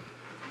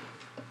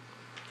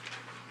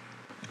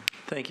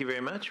 Thank you very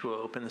much. We'll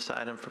open this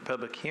item for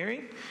public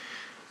hearing.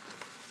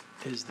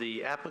 Is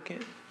the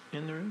applicant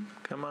in the room?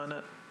 Come on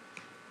up.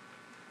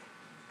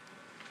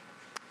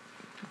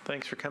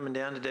 Thanks for coming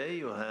down today.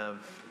 You'll have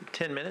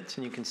 10 minutes,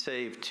 and you can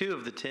save 2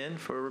 of the 10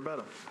 for a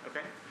rebuttal.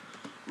 Okay.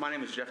 My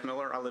name is Jeff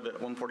Miller. I live at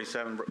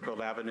 147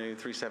 Brookfield Avenue,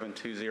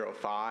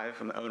 37205.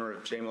 I'm the owner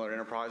of J. Miller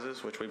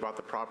Enterprises, which we bought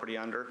the property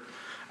under.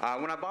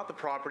 When I bought the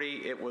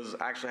property, it was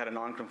actually had a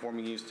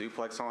non-conforming use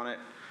duplex on it.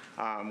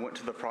 Went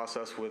to the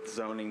process with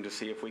zoning to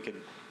see if we could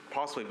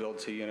possibly build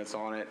 2 units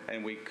on it,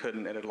 and we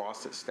couldn't. It had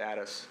lost its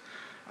status.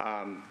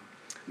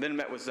 Then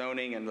met with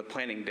zoning and the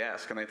planning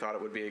desk, and they thought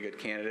it would be a good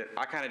candidate.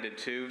 I kind of did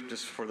too,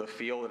 just for the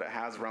feel that it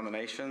has around the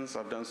nations.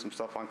 I've done some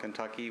stuff on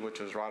Kentucky, which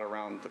is right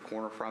around the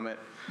corner from it,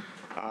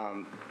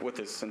 with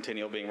the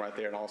Centennial being right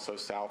there, and also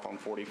south on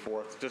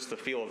 44th. Just the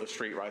feel of the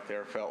street right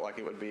there felt like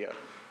it would be a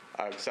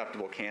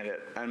acceptable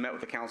candidate. I met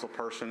with the council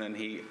person, and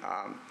he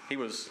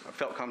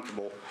felt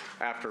comfortable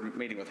after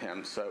meeting with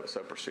him, so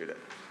pursued it.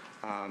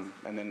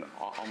 And then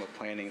on the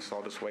planning, so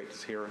I'll just wait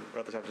to hear what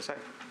others have to say.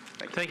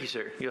 Thank you,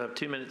 sir. You'll have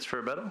 2 minutes for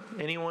rebuttal.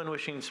 Anyone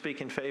wishing to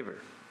speak in favor?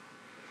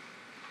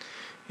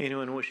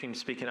 Anyone wishing to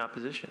speak in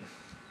opposition?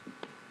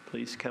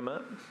 Please come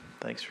up.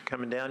 Thanks for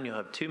coming down. You'll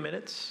have 2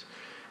 minutes,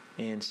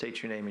 and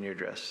state your name and your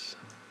address.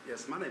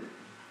 Yes, my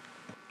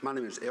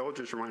name is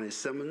Eldridge Ronnie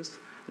Simmons,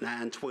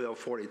 912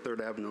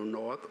 43rd Avenue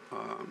North.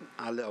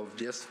 I live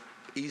just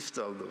east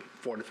of the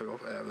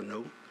 45th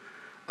Avenue.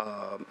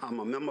 I'm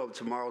a member of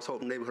Tomorrow's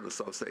Hope Neighborhood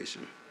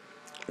Association.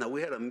 Now,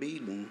 we had a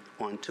meeting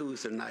on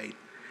Tuesday night,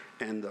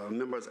 and the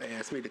members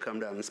asked me to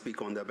come down and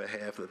speak on their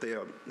behalf, that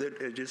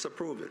they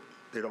disapprove it.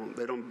 They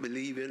don't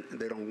believe it, and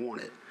they don't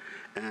want it.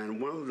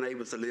 And one of the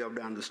neighbors that lived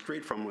down the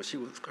street from us,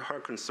 her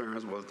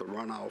concerns was the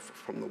runoff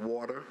from the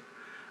water.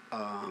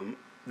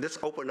 This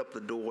opened up the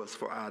doors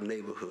for our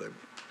neighborhood,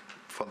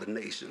 for the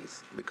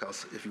Nations,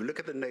 because if you look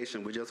at the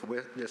Nation, we're just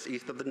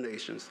east of the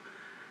Nations.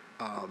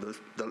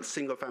 The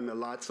single-family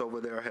lots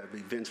over there have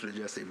eventually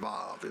just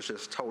evolved. It's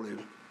just totally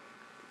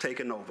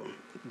taken over.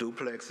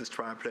 Duplexes,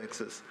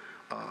 triplexes,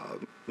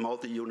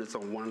 multi-units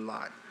on one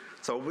lot.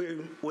 So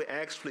we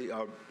actually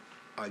are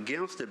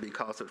against it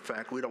because of the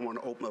fact we don't want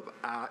to open up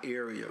our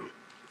area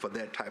for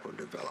that type of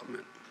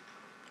development.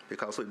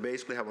 Because we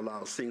basically have a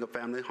lot of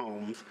single-family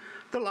homes.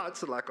 The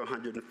lots are like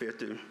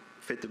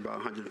 50 by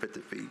 150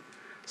 feet.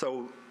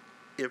 So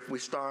if we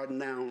start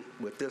now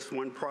with this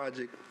one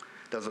project,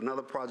 there's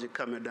another project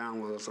coming down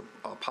with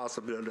a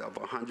possibility of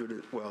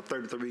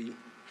 33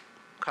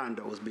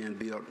 condos being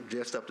built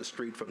just up the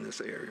street from this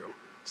area.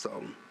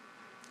 So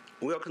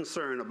we're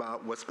concerned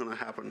about what's going to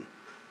happen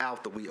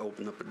after we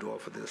open up the door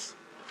for this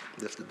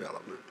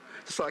development.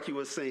 Just like you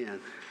were saying,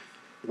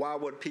 why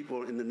would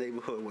people in the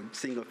neighborhood with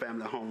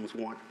single-family homes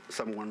want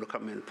someone to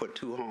come in and put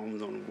 2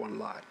 homes on one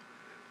lot?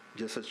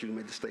 Just as you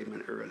made the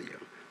statement earlier.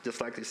 Just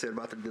like they said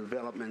about the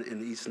development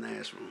in East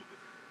Nashville.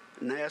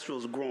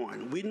 Nashville's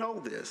growing. We know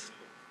this.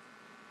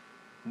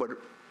 But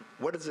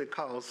what does it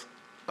cost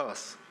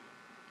us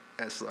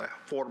as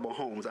affordable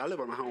homes? I live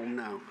in a home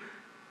now.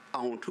 I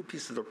own 2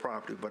 pieces of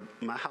property, but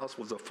my house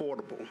was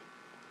affordable.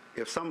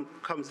 If someone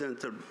comes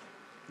into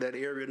that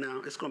area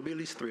now, it's going to be at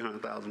least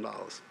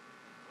 $300,000.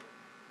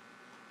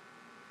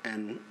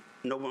 And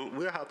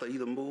we'll have to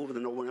either move,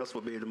 and no one else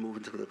will be able to move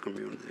into the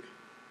community,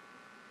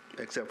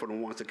 except for the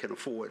ones that can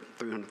afford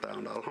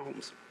 $300,000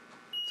 homes.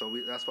 So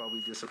that's why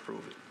we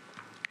disapprove it.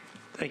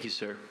 Thank you,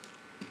 sir.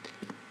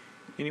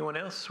 Anyone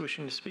else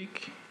wishing to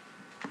speak?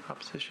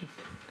 Opposition?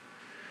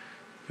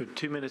 You have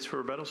 2 minutes for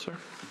rebuttal, sir.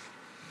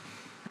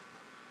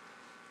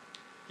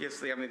 Yes,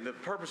 the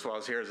purpose why I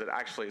was here is it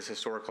actually has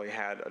historically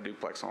had a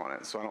duplex on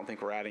it, so I don't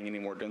think we're adding any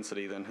more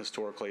density than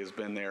historically has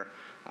been there.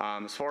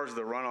 As far as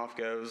the runoff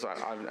goes,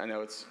 I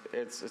know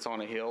it's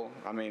on a hill.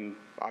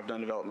 I've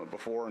done development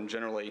before, and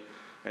generally,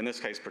 in this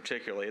case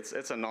particularly,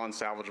 it's a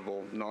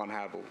non-salvageable,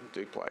 non-habitable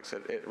duplex.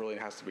 It really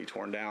has to be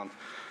torn down,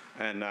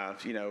 and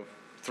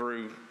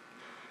through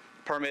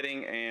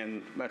permitting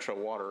and Metro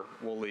Water,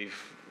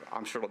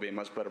 I'm sure it'll be in a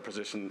much better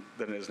position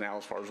than it is now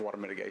as far as water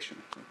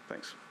mitigation.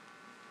 Thanks.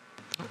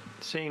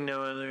 Seeing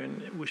no other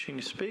wishing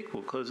to speak,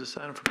 we'll close this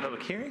item for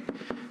public hearing.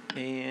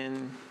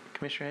 And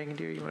Commissioner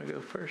Hagendier, you want to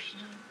go first?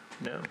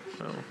 No?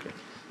 Oh, okay.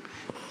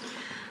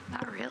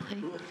 Not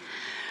really.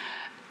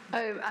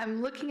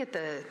 I'm looking at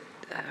the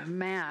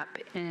map,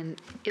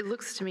 and it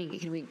looks to me,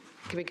 can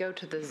we go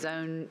to the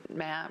zone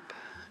map?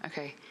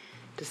 Okay,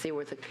 to see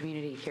what the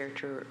community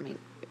character,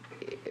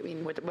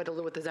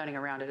 what the zoning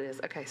around it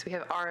is. Okay, so we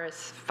have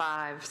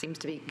RS5 seems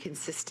to be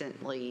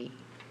consistently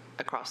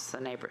across the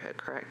neighborhood,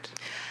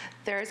 correct?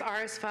 There's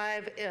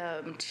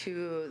RS5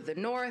 to the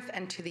north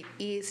and to the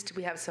east.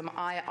 We have some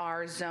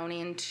IR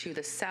zoning to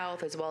the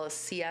south, as well as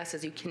CS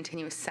as you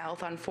continue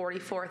south on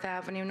 44th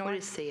Avenue North. What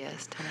is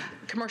CS?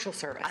 Commercial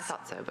service. I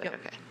thought so, but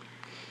okay.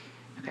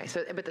 Okay,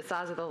 so but the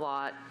size of the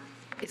lot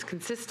is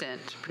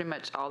consistent pretty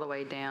much all the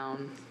way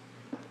down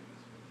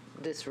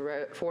this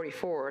road,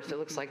 44, so it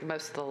looks like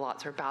most of the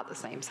lots are about the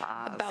same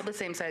size. About the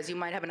same size. You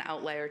might have an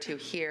outlier or two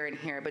here and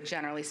here, but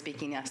generally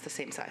speaking, yes, the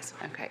same size.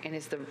 Okay, and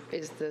that's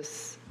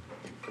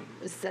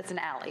an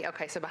alley.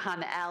 Okay, so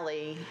behind the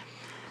alley,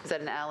 is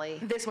that an alley?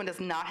 This one does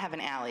not have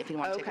an alley, if you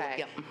want to take a look.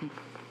 Yep.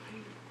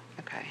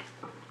 Okay.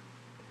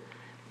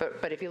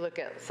 But if you look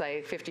at,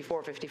 say,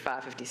 54,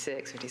 55,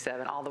 56,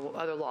 57, all the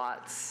other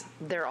lots,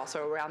 they're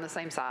also around the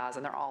same size,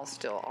 and they're all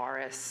still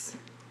RS5.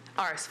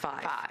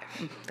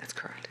 That's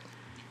correct.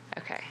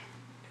 Okay.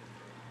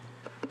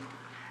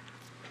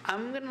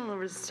 I'm going to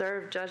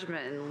reserve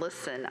judgment and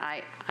listen.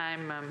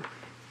 I'm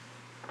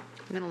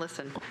going to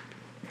listen.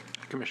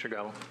 Commissioner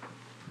Gobble.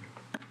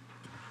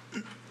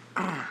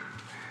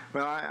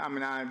 Well,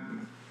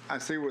 I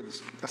see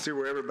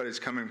where everybody's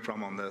coming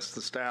from on this.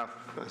 The staff,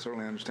 I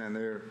certainly understand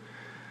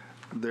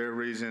their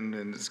reason,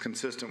 and it's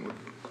consistent with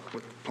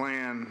the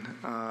plan.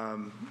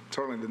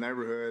 Certainly the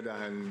neighborhood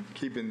and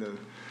keeping the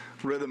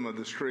rhythm of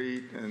the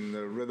street and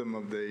the rhythm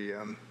of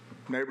the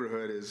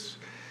neighborhood is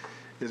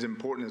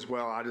important as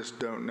well. I just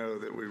don't know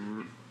that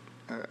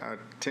I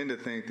tend to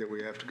think that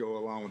we have to go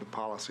along with the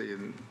policy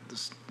and the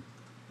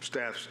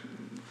staff's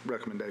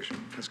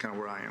recommendation. That's kind of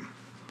where I am.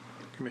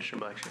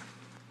 Commissioner Blackshear.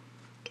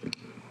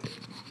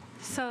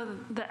 So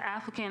the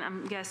applicant,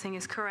 I'm guessing,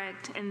 is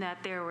correct in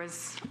that there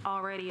was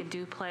already a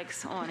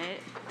duplex on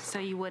it, so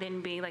you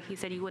wouldn't be, like he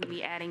said, you wouldn't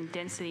be adding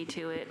density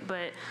to it.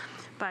 But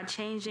by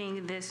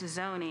changing this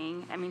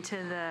zoning, I mean, to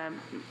the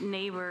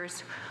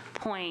neighbor's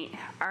point,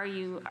 are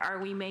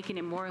we making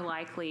it more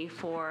likely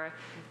for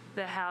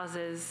the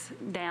houses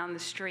down the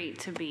street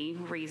to be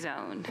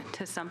rezoned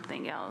to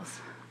something else,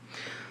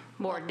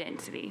 more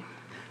density?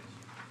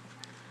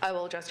 I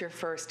will address your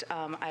first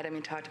item you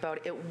talked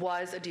about. It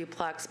was a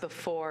duplex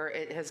before.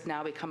 It has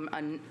now become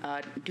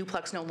a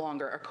duplex no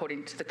longer,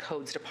 according to the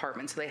codes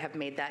department. So they have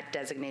made that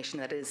designation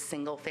that it is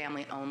single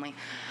family only.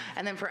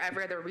 And then for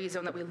every other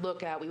rezone that we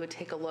look at, we would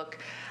take a look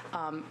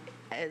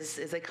as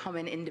they come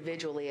in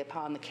individually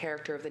upon the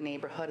character of the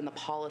neighborhood and the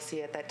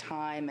policy at that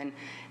time, and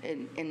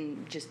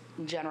in just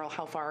in general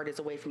how far it is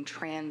away from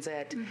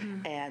transit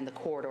and the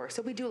corridor.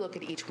 So we do look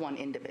at each one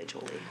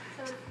individually.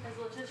 So as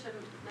Letitia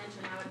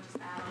mentioned, I would just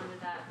add on to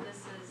that,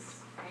 this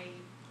is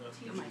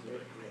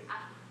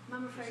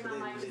I'm afraid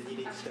my mic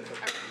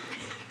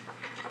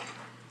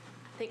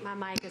I think my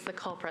mic is the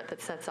culprit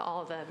that sets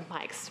all the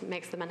mics,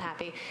 makes them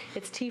unhappy.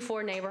 It's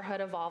T4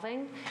 neighborhood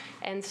evolving.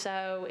 And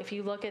so if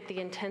you look at the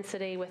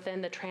intensity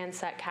within the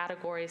transect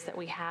categories that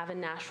we have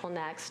in Nashville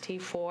Next,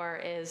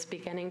 T4 is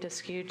beginning to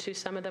skew to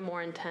some of the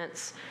more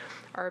intense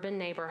urban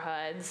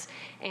neighborhoods.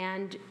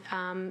 And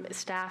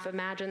staff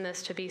imagine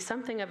this to be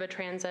something of a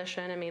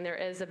transition. I mean, there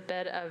is a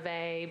bit of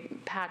a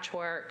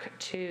patchwork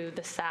to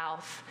the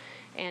south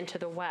and to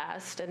the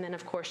west, and then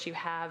of course you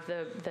have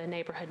the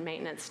neighborhood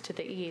maintenance to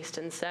the east.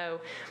 And so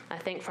I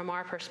think from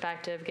our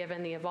perspective,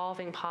 given the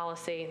evolving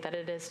policy that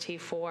it is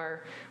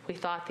T4, we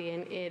thought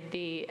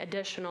the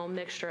additional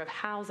mixture of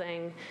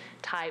housing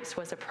types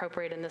was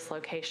appropriate in this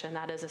location.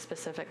 That is a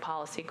specific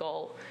policy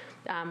goal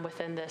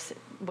within this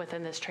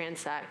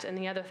transect. And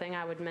the other thing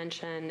I would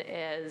mention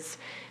is,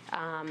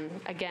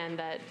 again,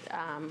 that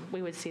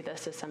we would see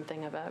this as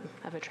something of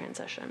a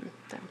transition.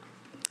 So.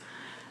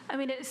 I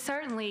mean, it's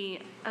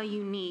certainly a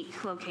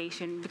unique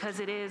location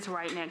because it is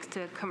right next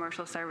to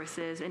commercial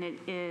services, and it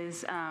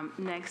is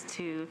next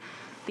to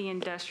the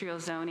industrial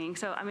zoning.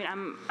 So, I mean,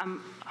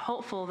 I'm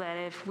hopeful that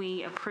if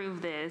we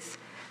approve this,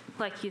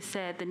 like you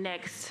said, the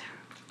next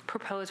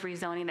proposed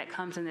rezoning that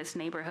comes in this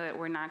neighborhood,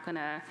 we're not going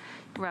to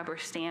rubber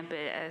stamp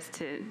it as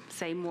to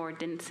say more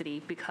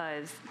density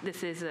because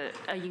this is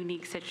a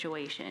unique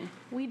situation.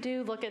 We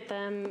do look at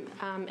them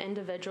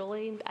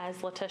individually.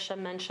 As Letitia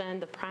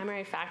mentioned, the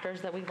primary factors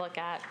that we look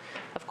at,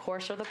 of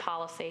course, are the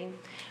policy.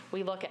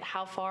 We look at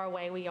how far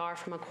away we are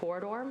from a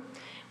corridor.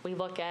 We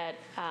look at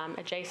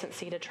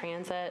adjacency to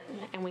transit,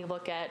 and we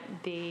look at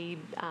the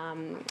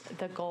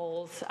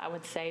goals, I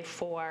would say,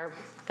 for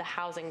the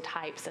housing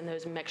types and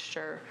those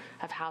mixture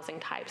of housing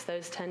types.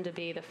 Those tend to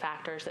be the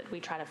factors that we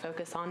try to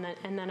focus on.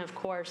 And then, of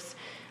course,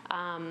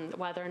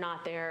 whether or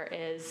not there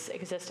is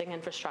existing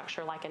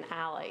infrastructure like an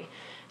alley.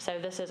 So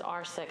this is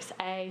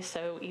R6A,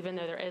 so even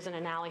though there isn't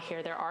an alley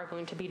here, there are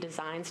going to be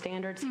design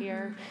standards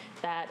here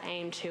that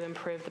aim to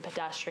improve the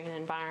pedestrian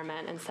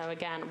environment. And so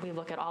again, we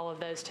look at all of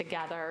those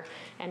together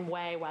and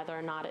weigh whether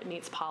or not it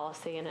meets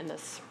policy. And in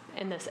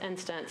this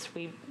instance,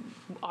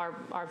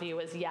 our view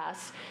is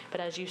yes.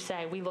 But as you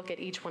say, we look at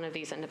each one of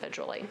these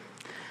individually.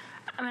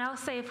 I mean, I'll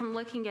say from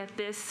looking at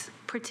this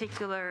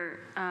particular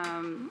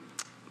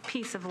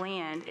piece of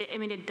land,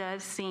 it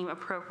does seem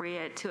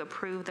appropriate to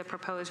approve the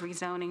proposed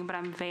rezoning, but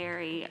I'm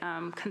very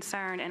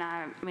concerned, and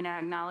I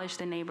acknowledge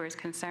the neighbor's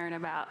concern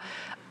about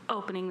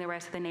opening the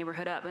rest of the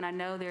neighborhood up. And I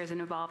know there's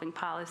an evolving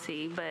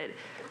policy, but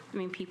I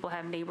mean, people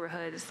have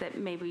neighborhoods that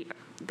maybe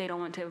they don't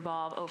want to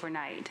evolve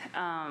overnight.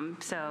 And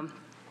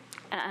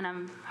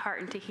I'm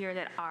heartened to hear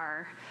that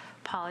our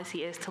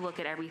policy is to look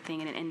at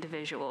everything in an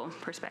individual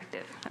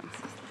perspective.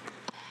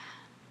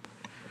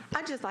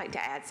 I'd just like to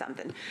add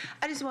something.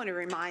 I just want to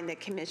remind the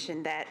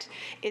commission that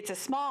it's a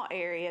small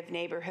area of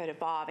neighborhood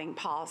evolving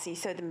policy,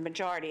 so the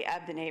majority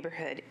of the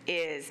neighborhood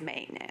is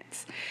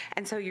maintenance.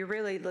 And so you're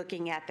really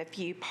looking at the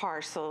few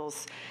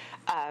parcels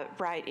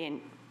right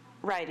in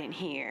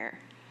here.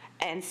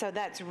 And so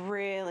that's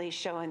really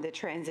showing the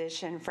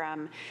transition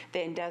from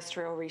the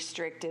industrial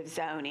restrictive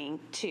zoning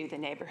to the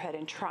neighborhood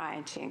and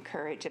trying to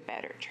encourage a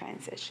better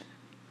transition.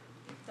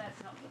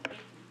 That's helpful.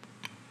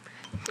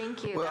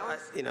 Thank you. Well,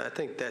 I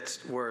think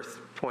that's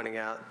worth pointing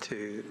out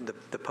to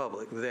the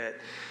public that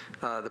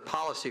the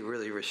policy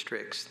really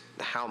restricts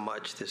how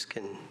much this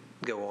can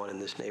go on in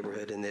this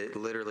neighborhood, and that it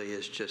literally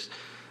is just,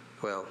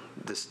 well,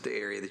 the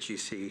area that you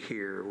see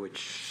here,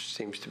 which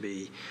seems to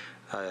be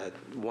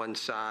one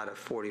side of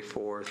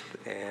 44th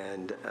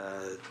and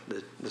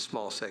the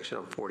small section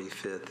on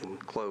 45th and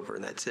Clover,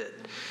 and that's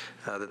it.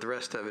 That the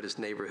rest of it is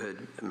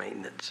neighborhood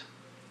maintenance.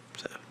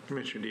 So,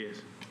 Commissioner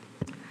Diaz.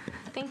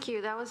 Thank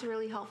you. That was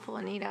really helpful,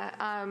 Anita,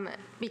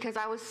 because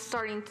I was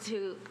starting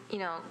to,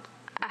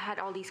 I had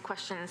all these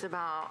questions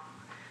about,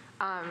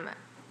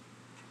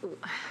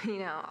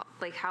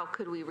 like how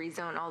could we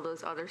rezone all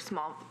those other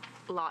small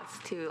lots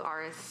to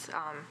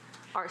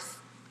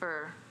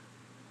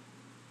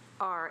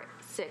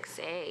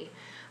R6A.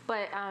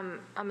 But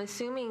I'm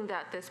assuming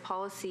that this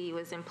policy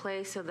was in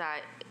place so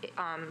that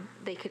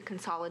they could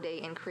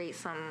consolidate and create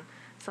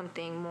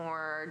something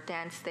more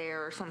dense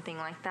there or something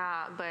like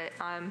that. But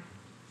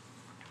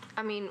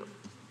I mean,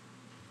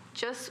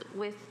 just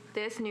with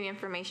this new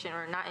information,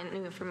 or not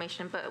new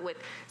information, but with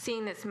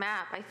seeing this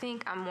map, I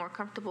think I'm more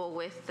comfortable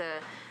with the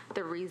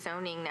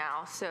rezoning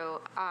now.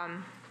 So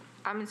I'm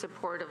in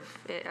support of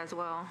it as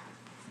well.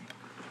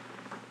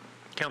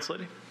 Council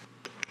Lady?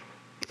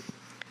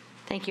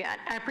 Thank you.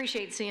 I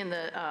appreciate seeing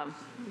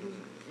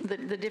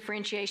the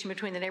differentiation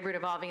between the neighborhood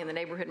evolving and the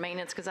neighborhood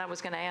maintenance, because I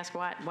was going to ask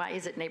why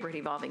is it neighborhood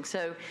evolving?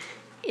 So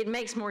it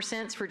makes more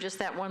sense for just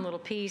that one little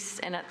piece,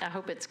 and I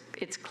hope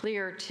it's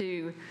clear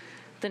to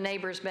the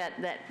neighbors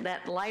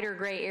that lighter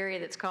gray area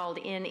that's called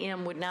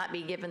NM would not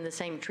be given the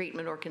same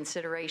treatment or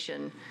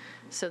consideration.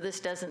 So this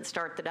doesn't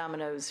start the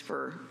dominoes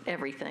for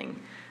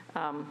everything.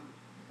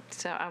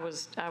 So I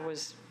was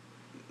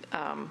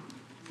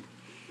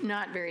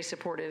not very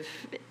supportive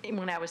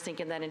when I was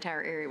thinking that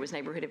entire area was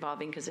neighborhood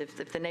evolving, because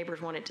if the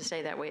neighbors want it to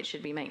stay that way, it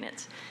should be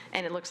maintenance.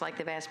 And it looks like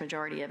the vast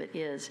majority of it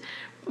is.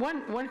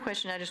 One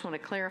question I just want to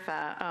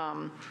clarify.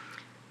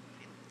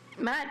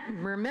 My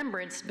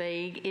remembrance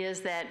vague is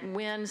that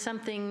when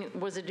something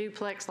was a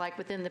duplex, like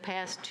within the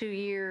past 2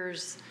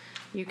 years,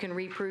 you can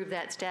reprove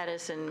that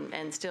status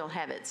and still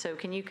have it. So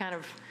can you kind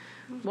of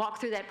walk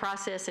through that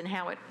process and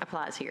how it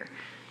applies here?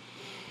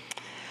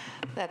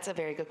 That's a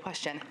very good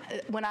question.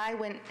 When I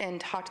went and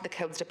talked to the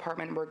codes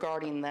department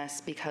regarding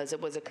this, because it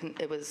was a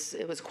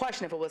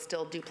question if it was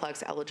still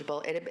duplex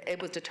eligible,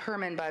 it was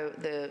determined by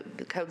the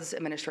codes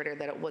administrator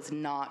that it was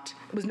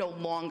no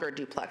longer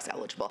duplex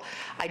eligible.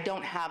 I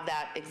don't have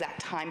that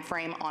exact time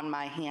frame on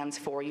my hands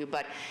for you,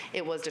 but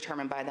it was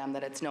determined by them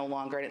that it's no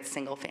longer, and it's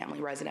single family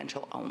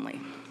residential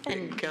only.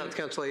 And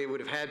Council, it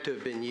would have had to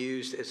have been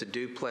used as a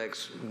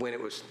duplex when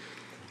it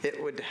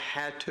would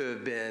have to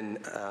have been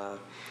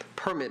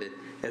permitted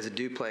as a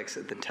duplex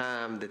at the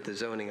time that the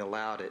zoning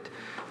allowed it,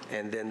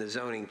 and then the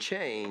zoning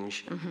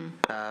changed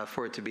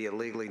for it to be a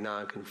legally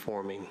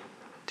non-conforming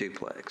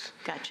duplex.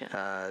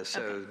 Gotcha.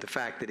 So the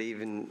fact that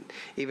even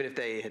if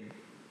they had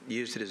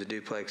used it as a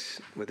duplex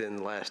within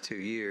the last 2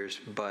 years,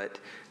 but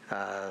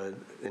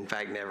in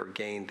fact never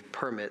gained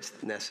permits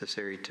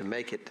necessary to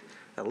make it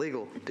a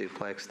legal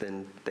duplex,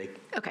 then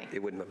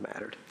it wouldn't have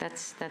mattered.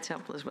 That's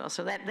helpful as well.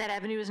 So that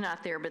avenue is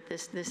not there, but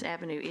this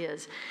avenue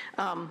is.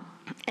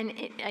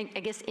 I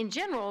guess in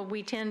general,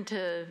 we tend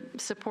to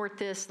support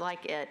this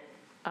like at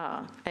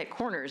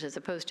corners as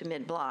opposed to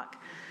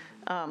mid-block.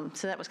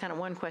 So that was kind of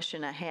one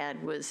question I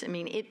had was, I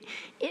mean,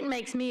 it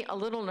makes me a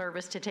little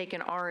nervous to take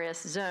an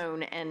RS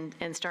zone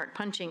and start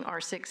punching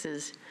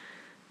R6s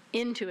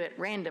into it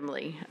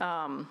randomly.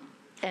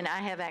 And I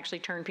have actually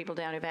turned people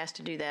down who've asked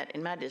to do that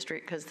in my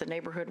district because the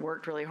neighborhood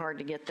worked really hard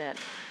to get that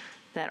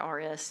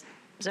RS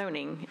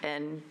zoning.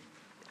 And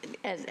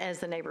as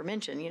the neighbor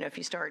mentioned, if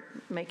you start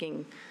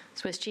making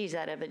Swiss cheese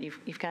out of it,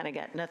 you've kind of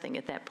got nothing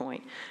at that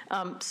point.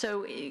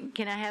 So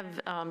can I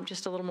have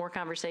just a little more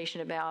conversation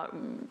about,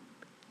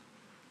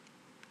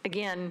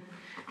 again,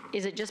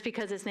 is it just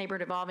because it's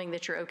neighborhood evolving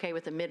that you're okay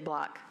with a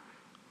mid-block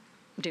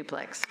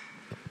duplex?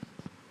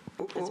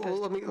 Well,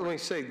 let me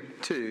say,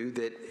 too,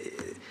 that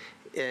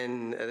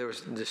and there was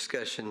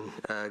discussion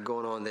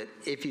going on that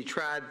if you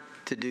tried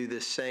to do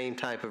the same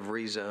type of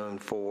rezone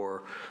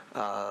for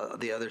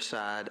the other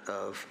side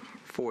of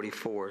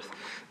 44th,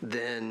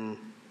 then,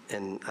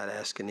 and I'd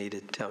ask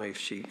Anita to tell me if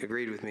she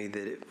agreed with me,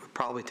 that it would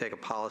probably take a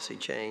policy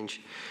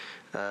change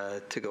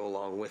to go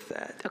along with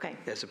that,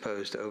 as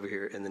opposed to over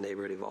here in the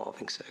neighborhood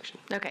evolving section.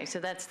 Okay, so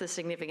that's the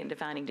significant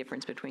defining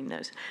difference between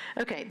those.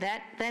 Okay,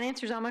 that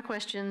answers all my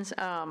questions.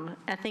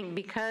 I think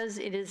because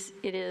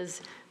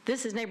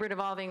this is neighborhood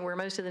evolving, where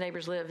most of the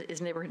neighbors live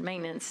is neighborhood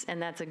maintenance,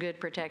 and that's a good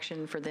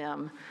protection for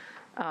them.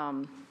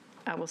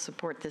 I will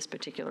support this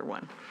particular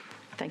one.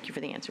 Thank you for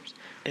the answers.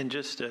 And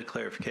just a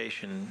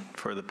clarification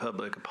for the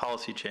public, a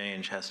policy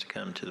change has to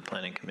come to the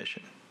Planning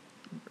Commission.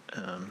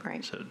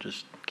 Right. So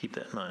just keep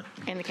that in mind.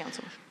 And the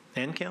council.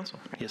 And council.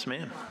 Right. Yes,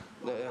 ma'am.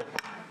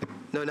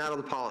 No, not on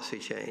the policy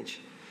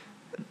change.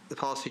 the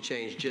policy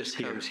change just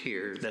comes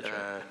here. That's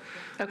right.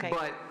 Okay.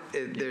 But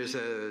there's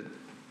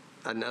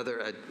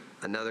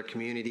another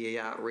community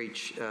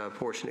outreach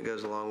portion that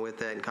goes along with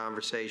that and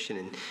conversation,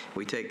 and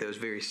we take those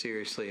very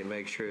seriously and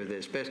make sure that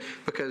it's best,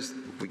 because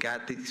we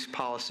got these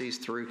policies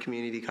through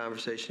community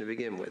conversation to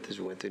begin with as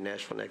we went through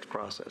Nashville Next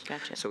process.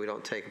 Gotcha. So we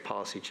don't take a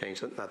policy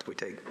change, not that we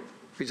take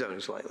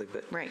rezoning lightly,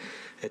 but Right.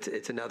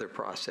 it's another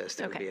process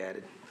that would Okay. be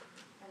added.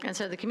 And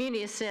so the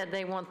community has said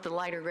they want the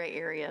lighter gray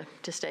area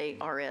to stay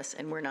RS,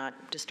 and we're not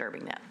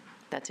disturbing that.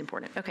 That's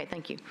important. Okay,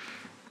 thank you.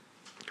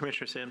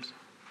 Commissioner Sims.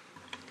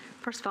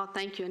 First of all,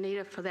 thank you,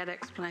 Anita, for that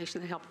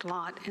explanation. That helped a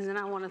lot. And then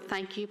I want to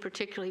thank you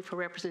particularly for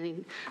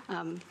representing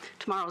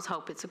Tomorrow's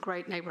Hope. It's a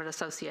great neighborhood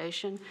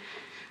association.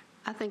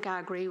 I think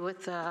I agree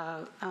with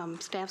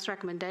staff's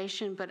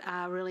recommendation, but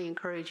I really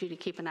encourage you to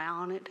keep an eye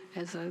on it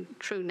as a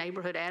true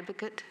neighborhood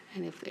advocate.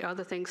 And if the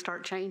other things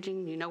start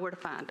changing, you know where to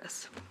find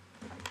us.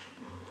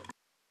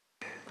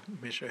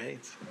 Commissioner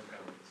Haynes.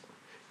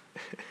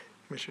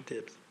 Commissioner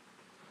Tibbs.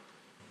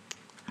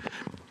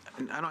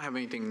 I don't have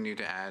anything new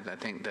to add. I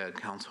think the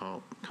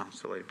council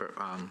labor,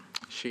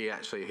 she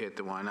actually hit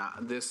the one.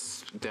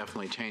 This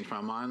definitely changed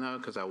my mind though,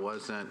 because I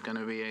wasn't going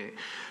to be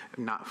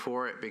not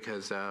for it,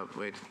 because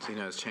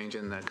it's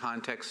changing the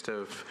context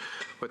of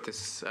what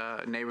this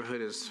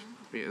neighborhood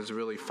is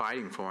really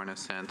fighting for in a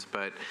sense.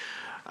 But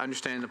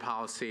understanding the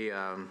policy,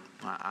 I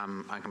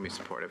can be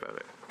supportive of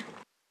it.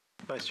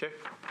 Vice Chair.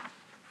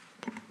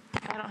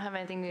 I don't have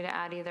anything new to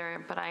add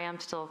either, but I am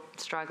still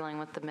struggling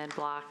with the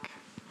mid-block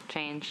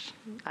change.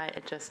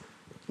 It just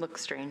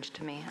looks strange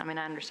to me. I mean,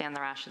 I understand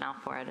the rationale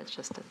for it. It's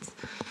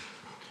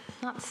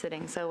not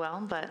sitting so well,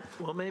 but.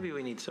 Well, maybe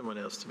we need someone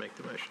else to make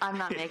the motion. I'm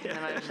not making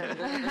the motion.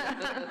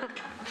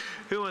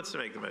 Who wants to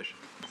make the motion?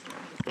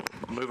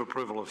 Move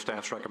approval of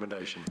staff's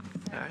recommendation.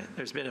 All right,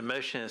 there's been a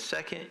motion and a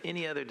second.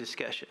 Any other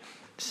discussion?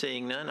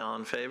 Seeing none, all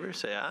in favor,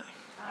 say aye.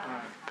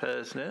 Aye.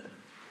 Opposed, no?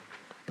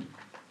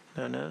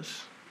 No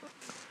noes?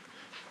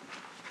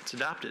 It's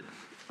adopted.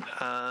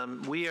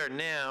 We are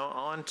now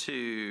on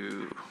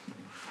to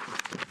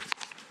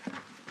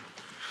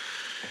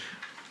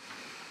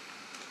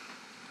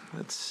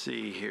let's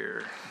see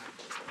here.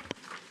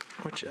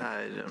 Which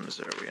items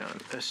are we on?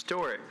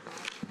 Historic.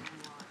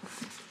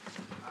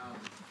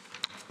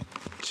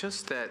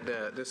 Just that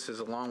this is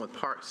along with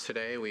parks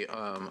today. We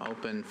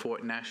opened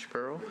Fort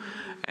Nashville,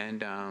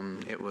 and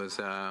it was.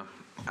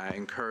 I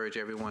encourage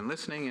everyone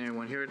listening and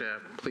everyone here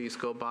to please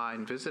go by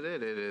and visit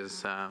it. It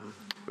is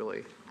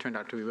really turned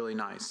out to be really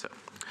nice. So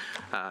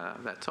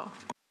that's all.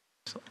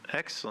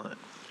 Excellent.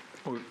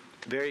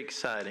 Very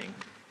exciting.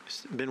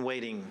 Been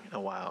waiting a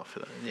while for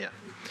that. Yeah.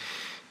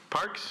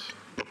 Parks?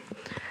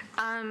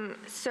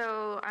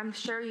 So I'm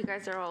sure you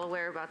guys are all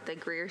aware about the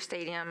Greer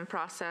Stadium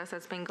process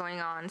that's been going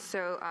on.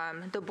 So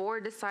the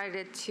board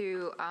decided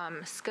to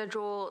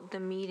schedule the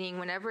meeting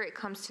whenever it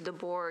comes to the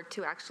board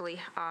to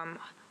actually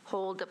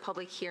hold a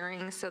public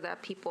hearing so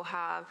that people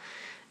have,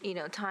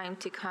 time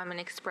to come and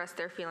express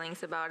their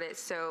feelings about it.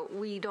 So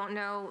we don't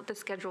know the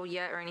schedule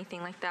yet or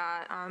anything like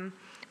that.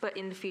 But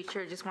in the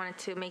future, just wanted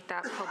to make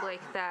that public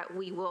that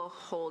we will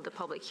hold a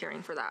public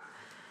hearing for that.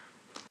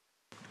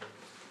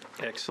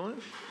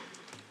 Excellent.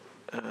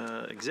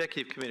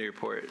 Executive committee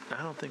report.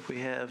 I don't think we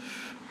have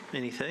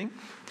anything.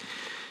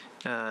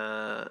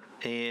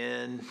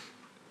 And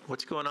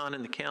what's going on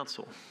in the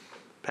council?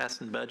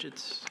 Passing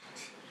budgets?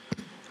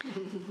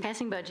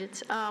 Passing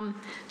budgets.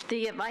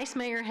 The vice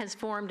mayor has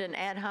formed an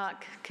ad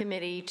hoc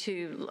committee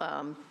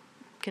to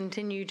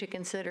continue to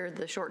consider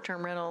the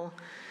short-term rental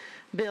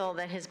bill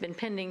that has been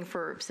pending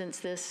since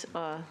this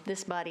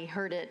body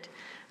heard it,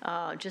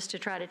 just to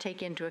try to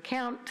take into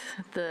account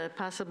the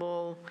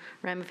possible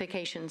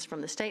ramifications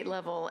from the state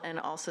level and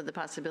also the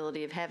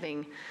possibility of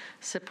having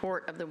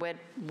support of the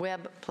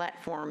web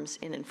platforms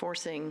in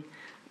enforcing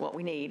what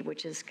we need,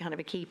 which is kind of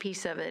a key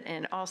piece of it.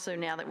 And also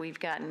now that we've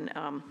gotten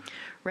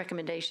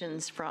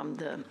recommendations from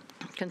the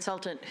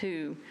consultant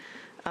who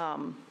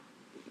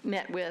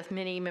met with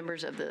many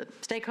members of the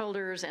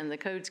stakeholders and the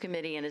codes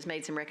committee and has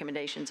made some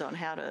recommendations on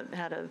how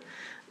to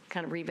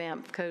kind of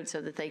revamp code so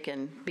that they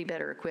can be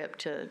better equipped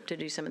to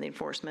do some of the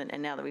enforcement.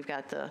 And now that we've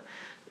got the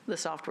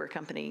software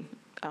company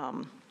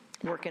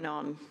working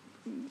on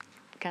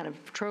kind of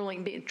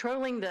trolling the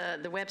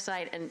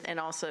website and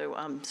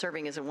also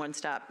serving as a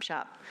one-stop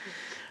shop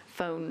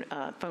phone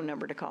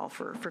number to call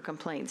for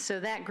complaints. So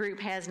that group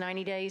has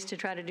 90 days to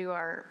try to do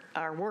our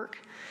work.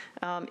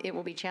 It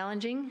will be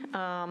challenging,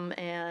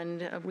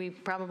 and we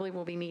probably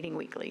will be meeting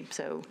weekly.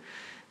 So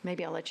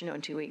maybe I'll let you know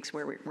in 2 weeks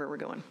where we're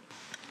going.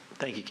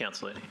 Thank you,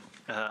 Council Lady.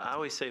 I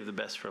always save the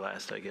best for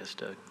last, I guess,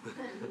 Doug.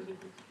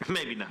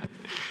 Maybe not.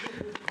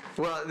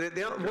 Well,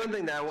 the one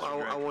thing that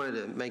I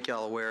wanted to make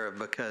y'all aware of,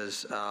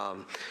 because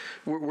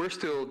we're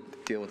still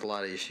dealing with a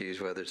lot of issues,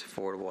 whether it's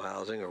affordable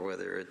housing or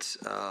whether it's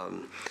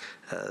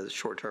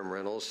short-term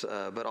rentals,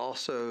 but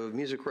also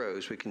Music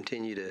Rose. We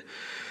continue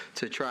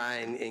to try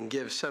and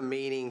give some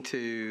meaning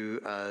to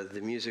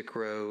the Music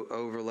Row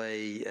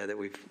overlay that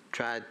we've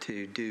tried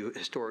to do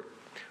historic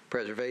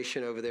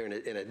preservation over there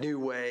in a new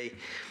way.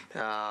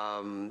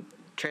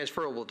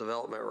 transferable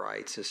development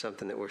rights is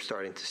something that we're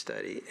starting to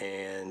study,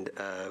 and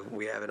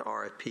we have an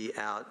RFP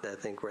out that I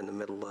think we're in the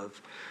middle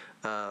of.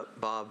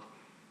 Bob,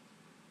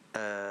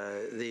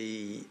 have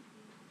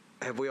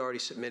we already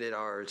submitted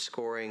our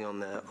scoring on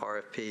the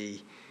RFP?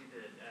 We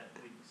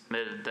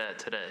submitted that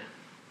today.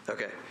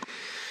 Okay.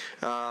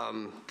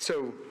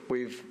 So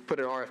we've put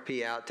an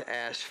RFP out to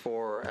ask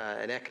for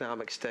an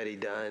economic study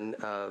done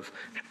of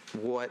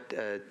what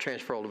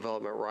transferable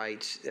development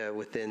rights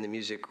within the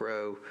Music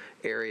Row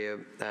area,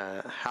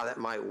 how that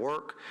might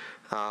work.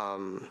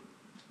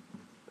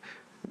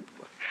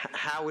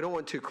 How we don't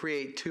want to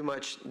create too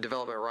much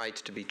development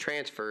rights to be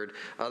transferred,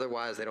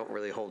 otherwise they don't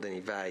really hold any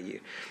value.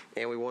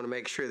 And we want to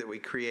make sure that we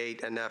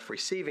create enough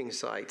receiving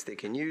sites that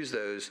can use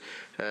those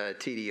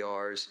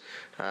TDRs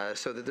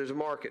so that there's a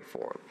market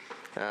for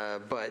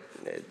them. But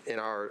in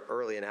our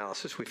early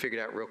analysis, we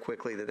figured out real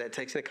quickly that that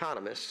takes an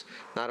economist,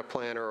 not a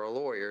planner or a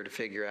lawyer, to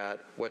figure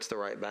out what's the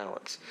right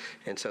balance.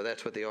 And so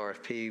that's what the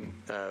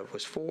RFP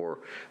was for,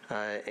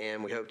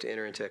 and we hope to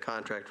enter into a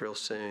contract real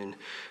soon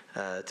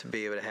to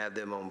be able to have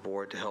them on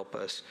board to help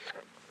us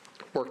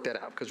work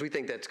that out, because we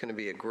think that's going to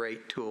be a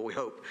great tool. We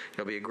hope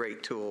it'll be a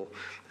great tool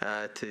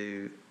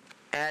to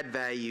add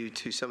value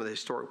to some of the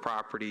historic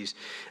properties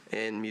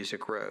in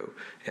Music Row.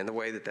 And the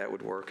way that that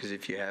would work is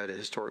if you had a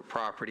historic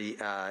property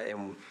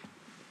and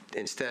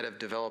instead of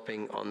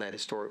developing on that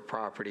historic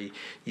property,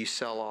 you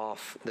sell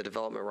off the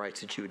development rights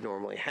that you would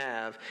normally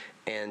have,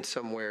 and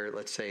somewhere,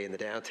 let's say in the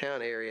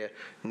downtown area,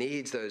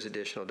 needs those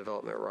additional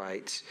development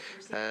rights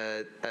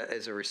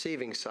as a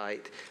receiving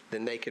site,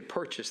 then they could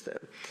purchase them.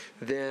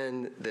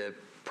 Then the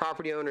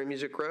property owner in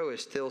Music Row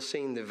is still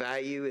seeing the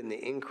value and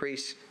the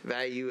increased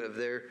value of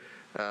their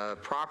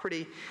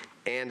property,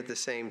 and at the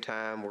same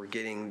time we're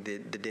getting the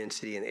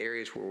density in the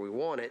areas where we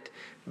want it,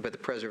 but the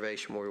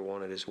preservation where we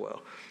want it as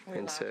well. Are we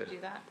allowed to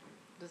do that?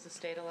 Does the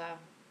state allow?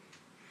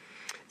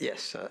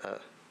 Yes,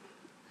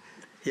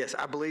 yes,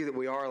 I believe that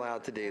we are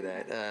allowed to do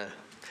that.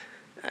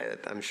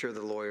 I'm sure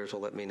the lawyers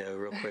will let me know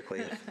real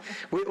quickly.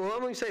 Well,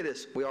 let me say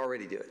this: we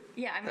already do it.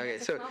 Yeah, I mean, okay,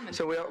 it's a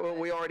common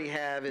we already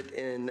have it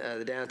in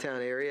the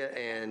downtown area,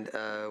 and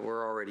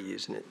we're already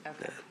using it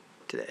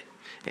today,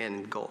 and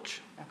in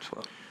Gulch as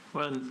well.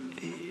 Well,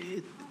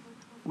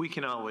 we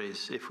can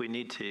always, if we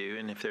need to,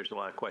 and if there's a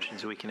lot of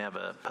questions, we can have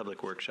a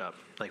public workshop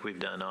like we've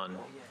done on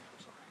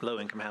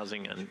low-income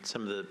housing and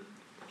some of the,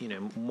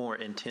 more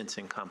intense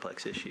and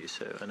complex issues.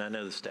 So, and I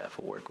know the staff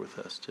will work with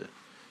us to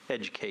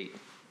educate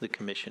the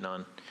commission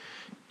on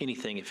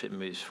anything if it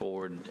moves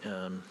forward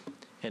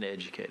and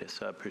educate us.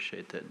 So I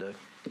appreciate that, Doug.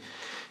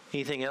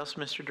 Anything else,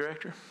 Mr.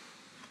 Director?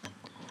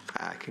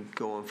 I could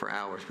go on for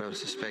hours, but I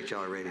suspect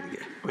y'all are ready to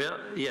go. Well,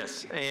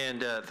 yes,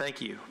 and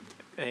thank you.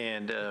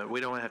 And we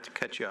don't have to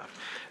cut you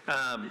off.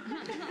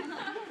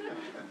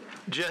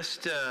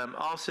 Just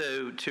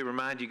also to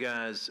remind you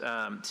guys,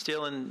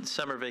 still in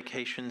summer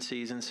vacation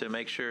season, so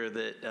make sure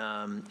that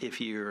if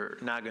you're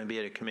not going to be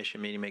at a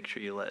commission meeting, make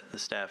sure you let the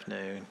staff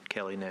know,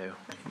 Kelly know.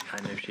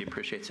 I know she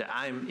appreciates it.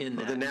 I'm in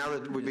that. Well, then now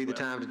that would be the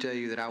time to tell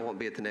you that I won't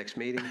be at the next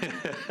meeting.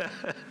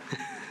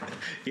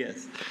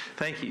 Yes.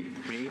 Thank you.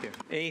 Me either.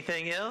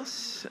 Anything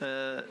else?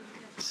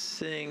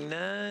 Seeing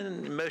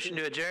none. Motion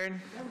to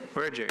adjourn?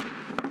 We're adjourned.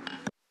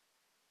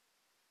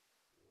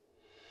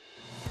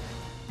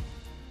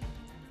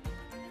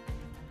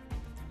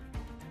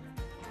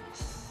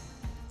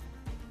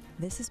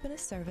 This has been a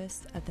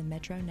service of the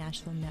Metro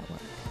Nashville Network.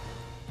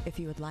 If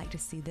you would like to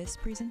see this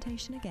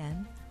presentation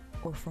again,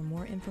 or for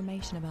more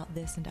information about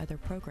this and other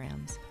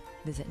programs,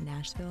 visit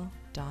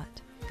nashville.gov.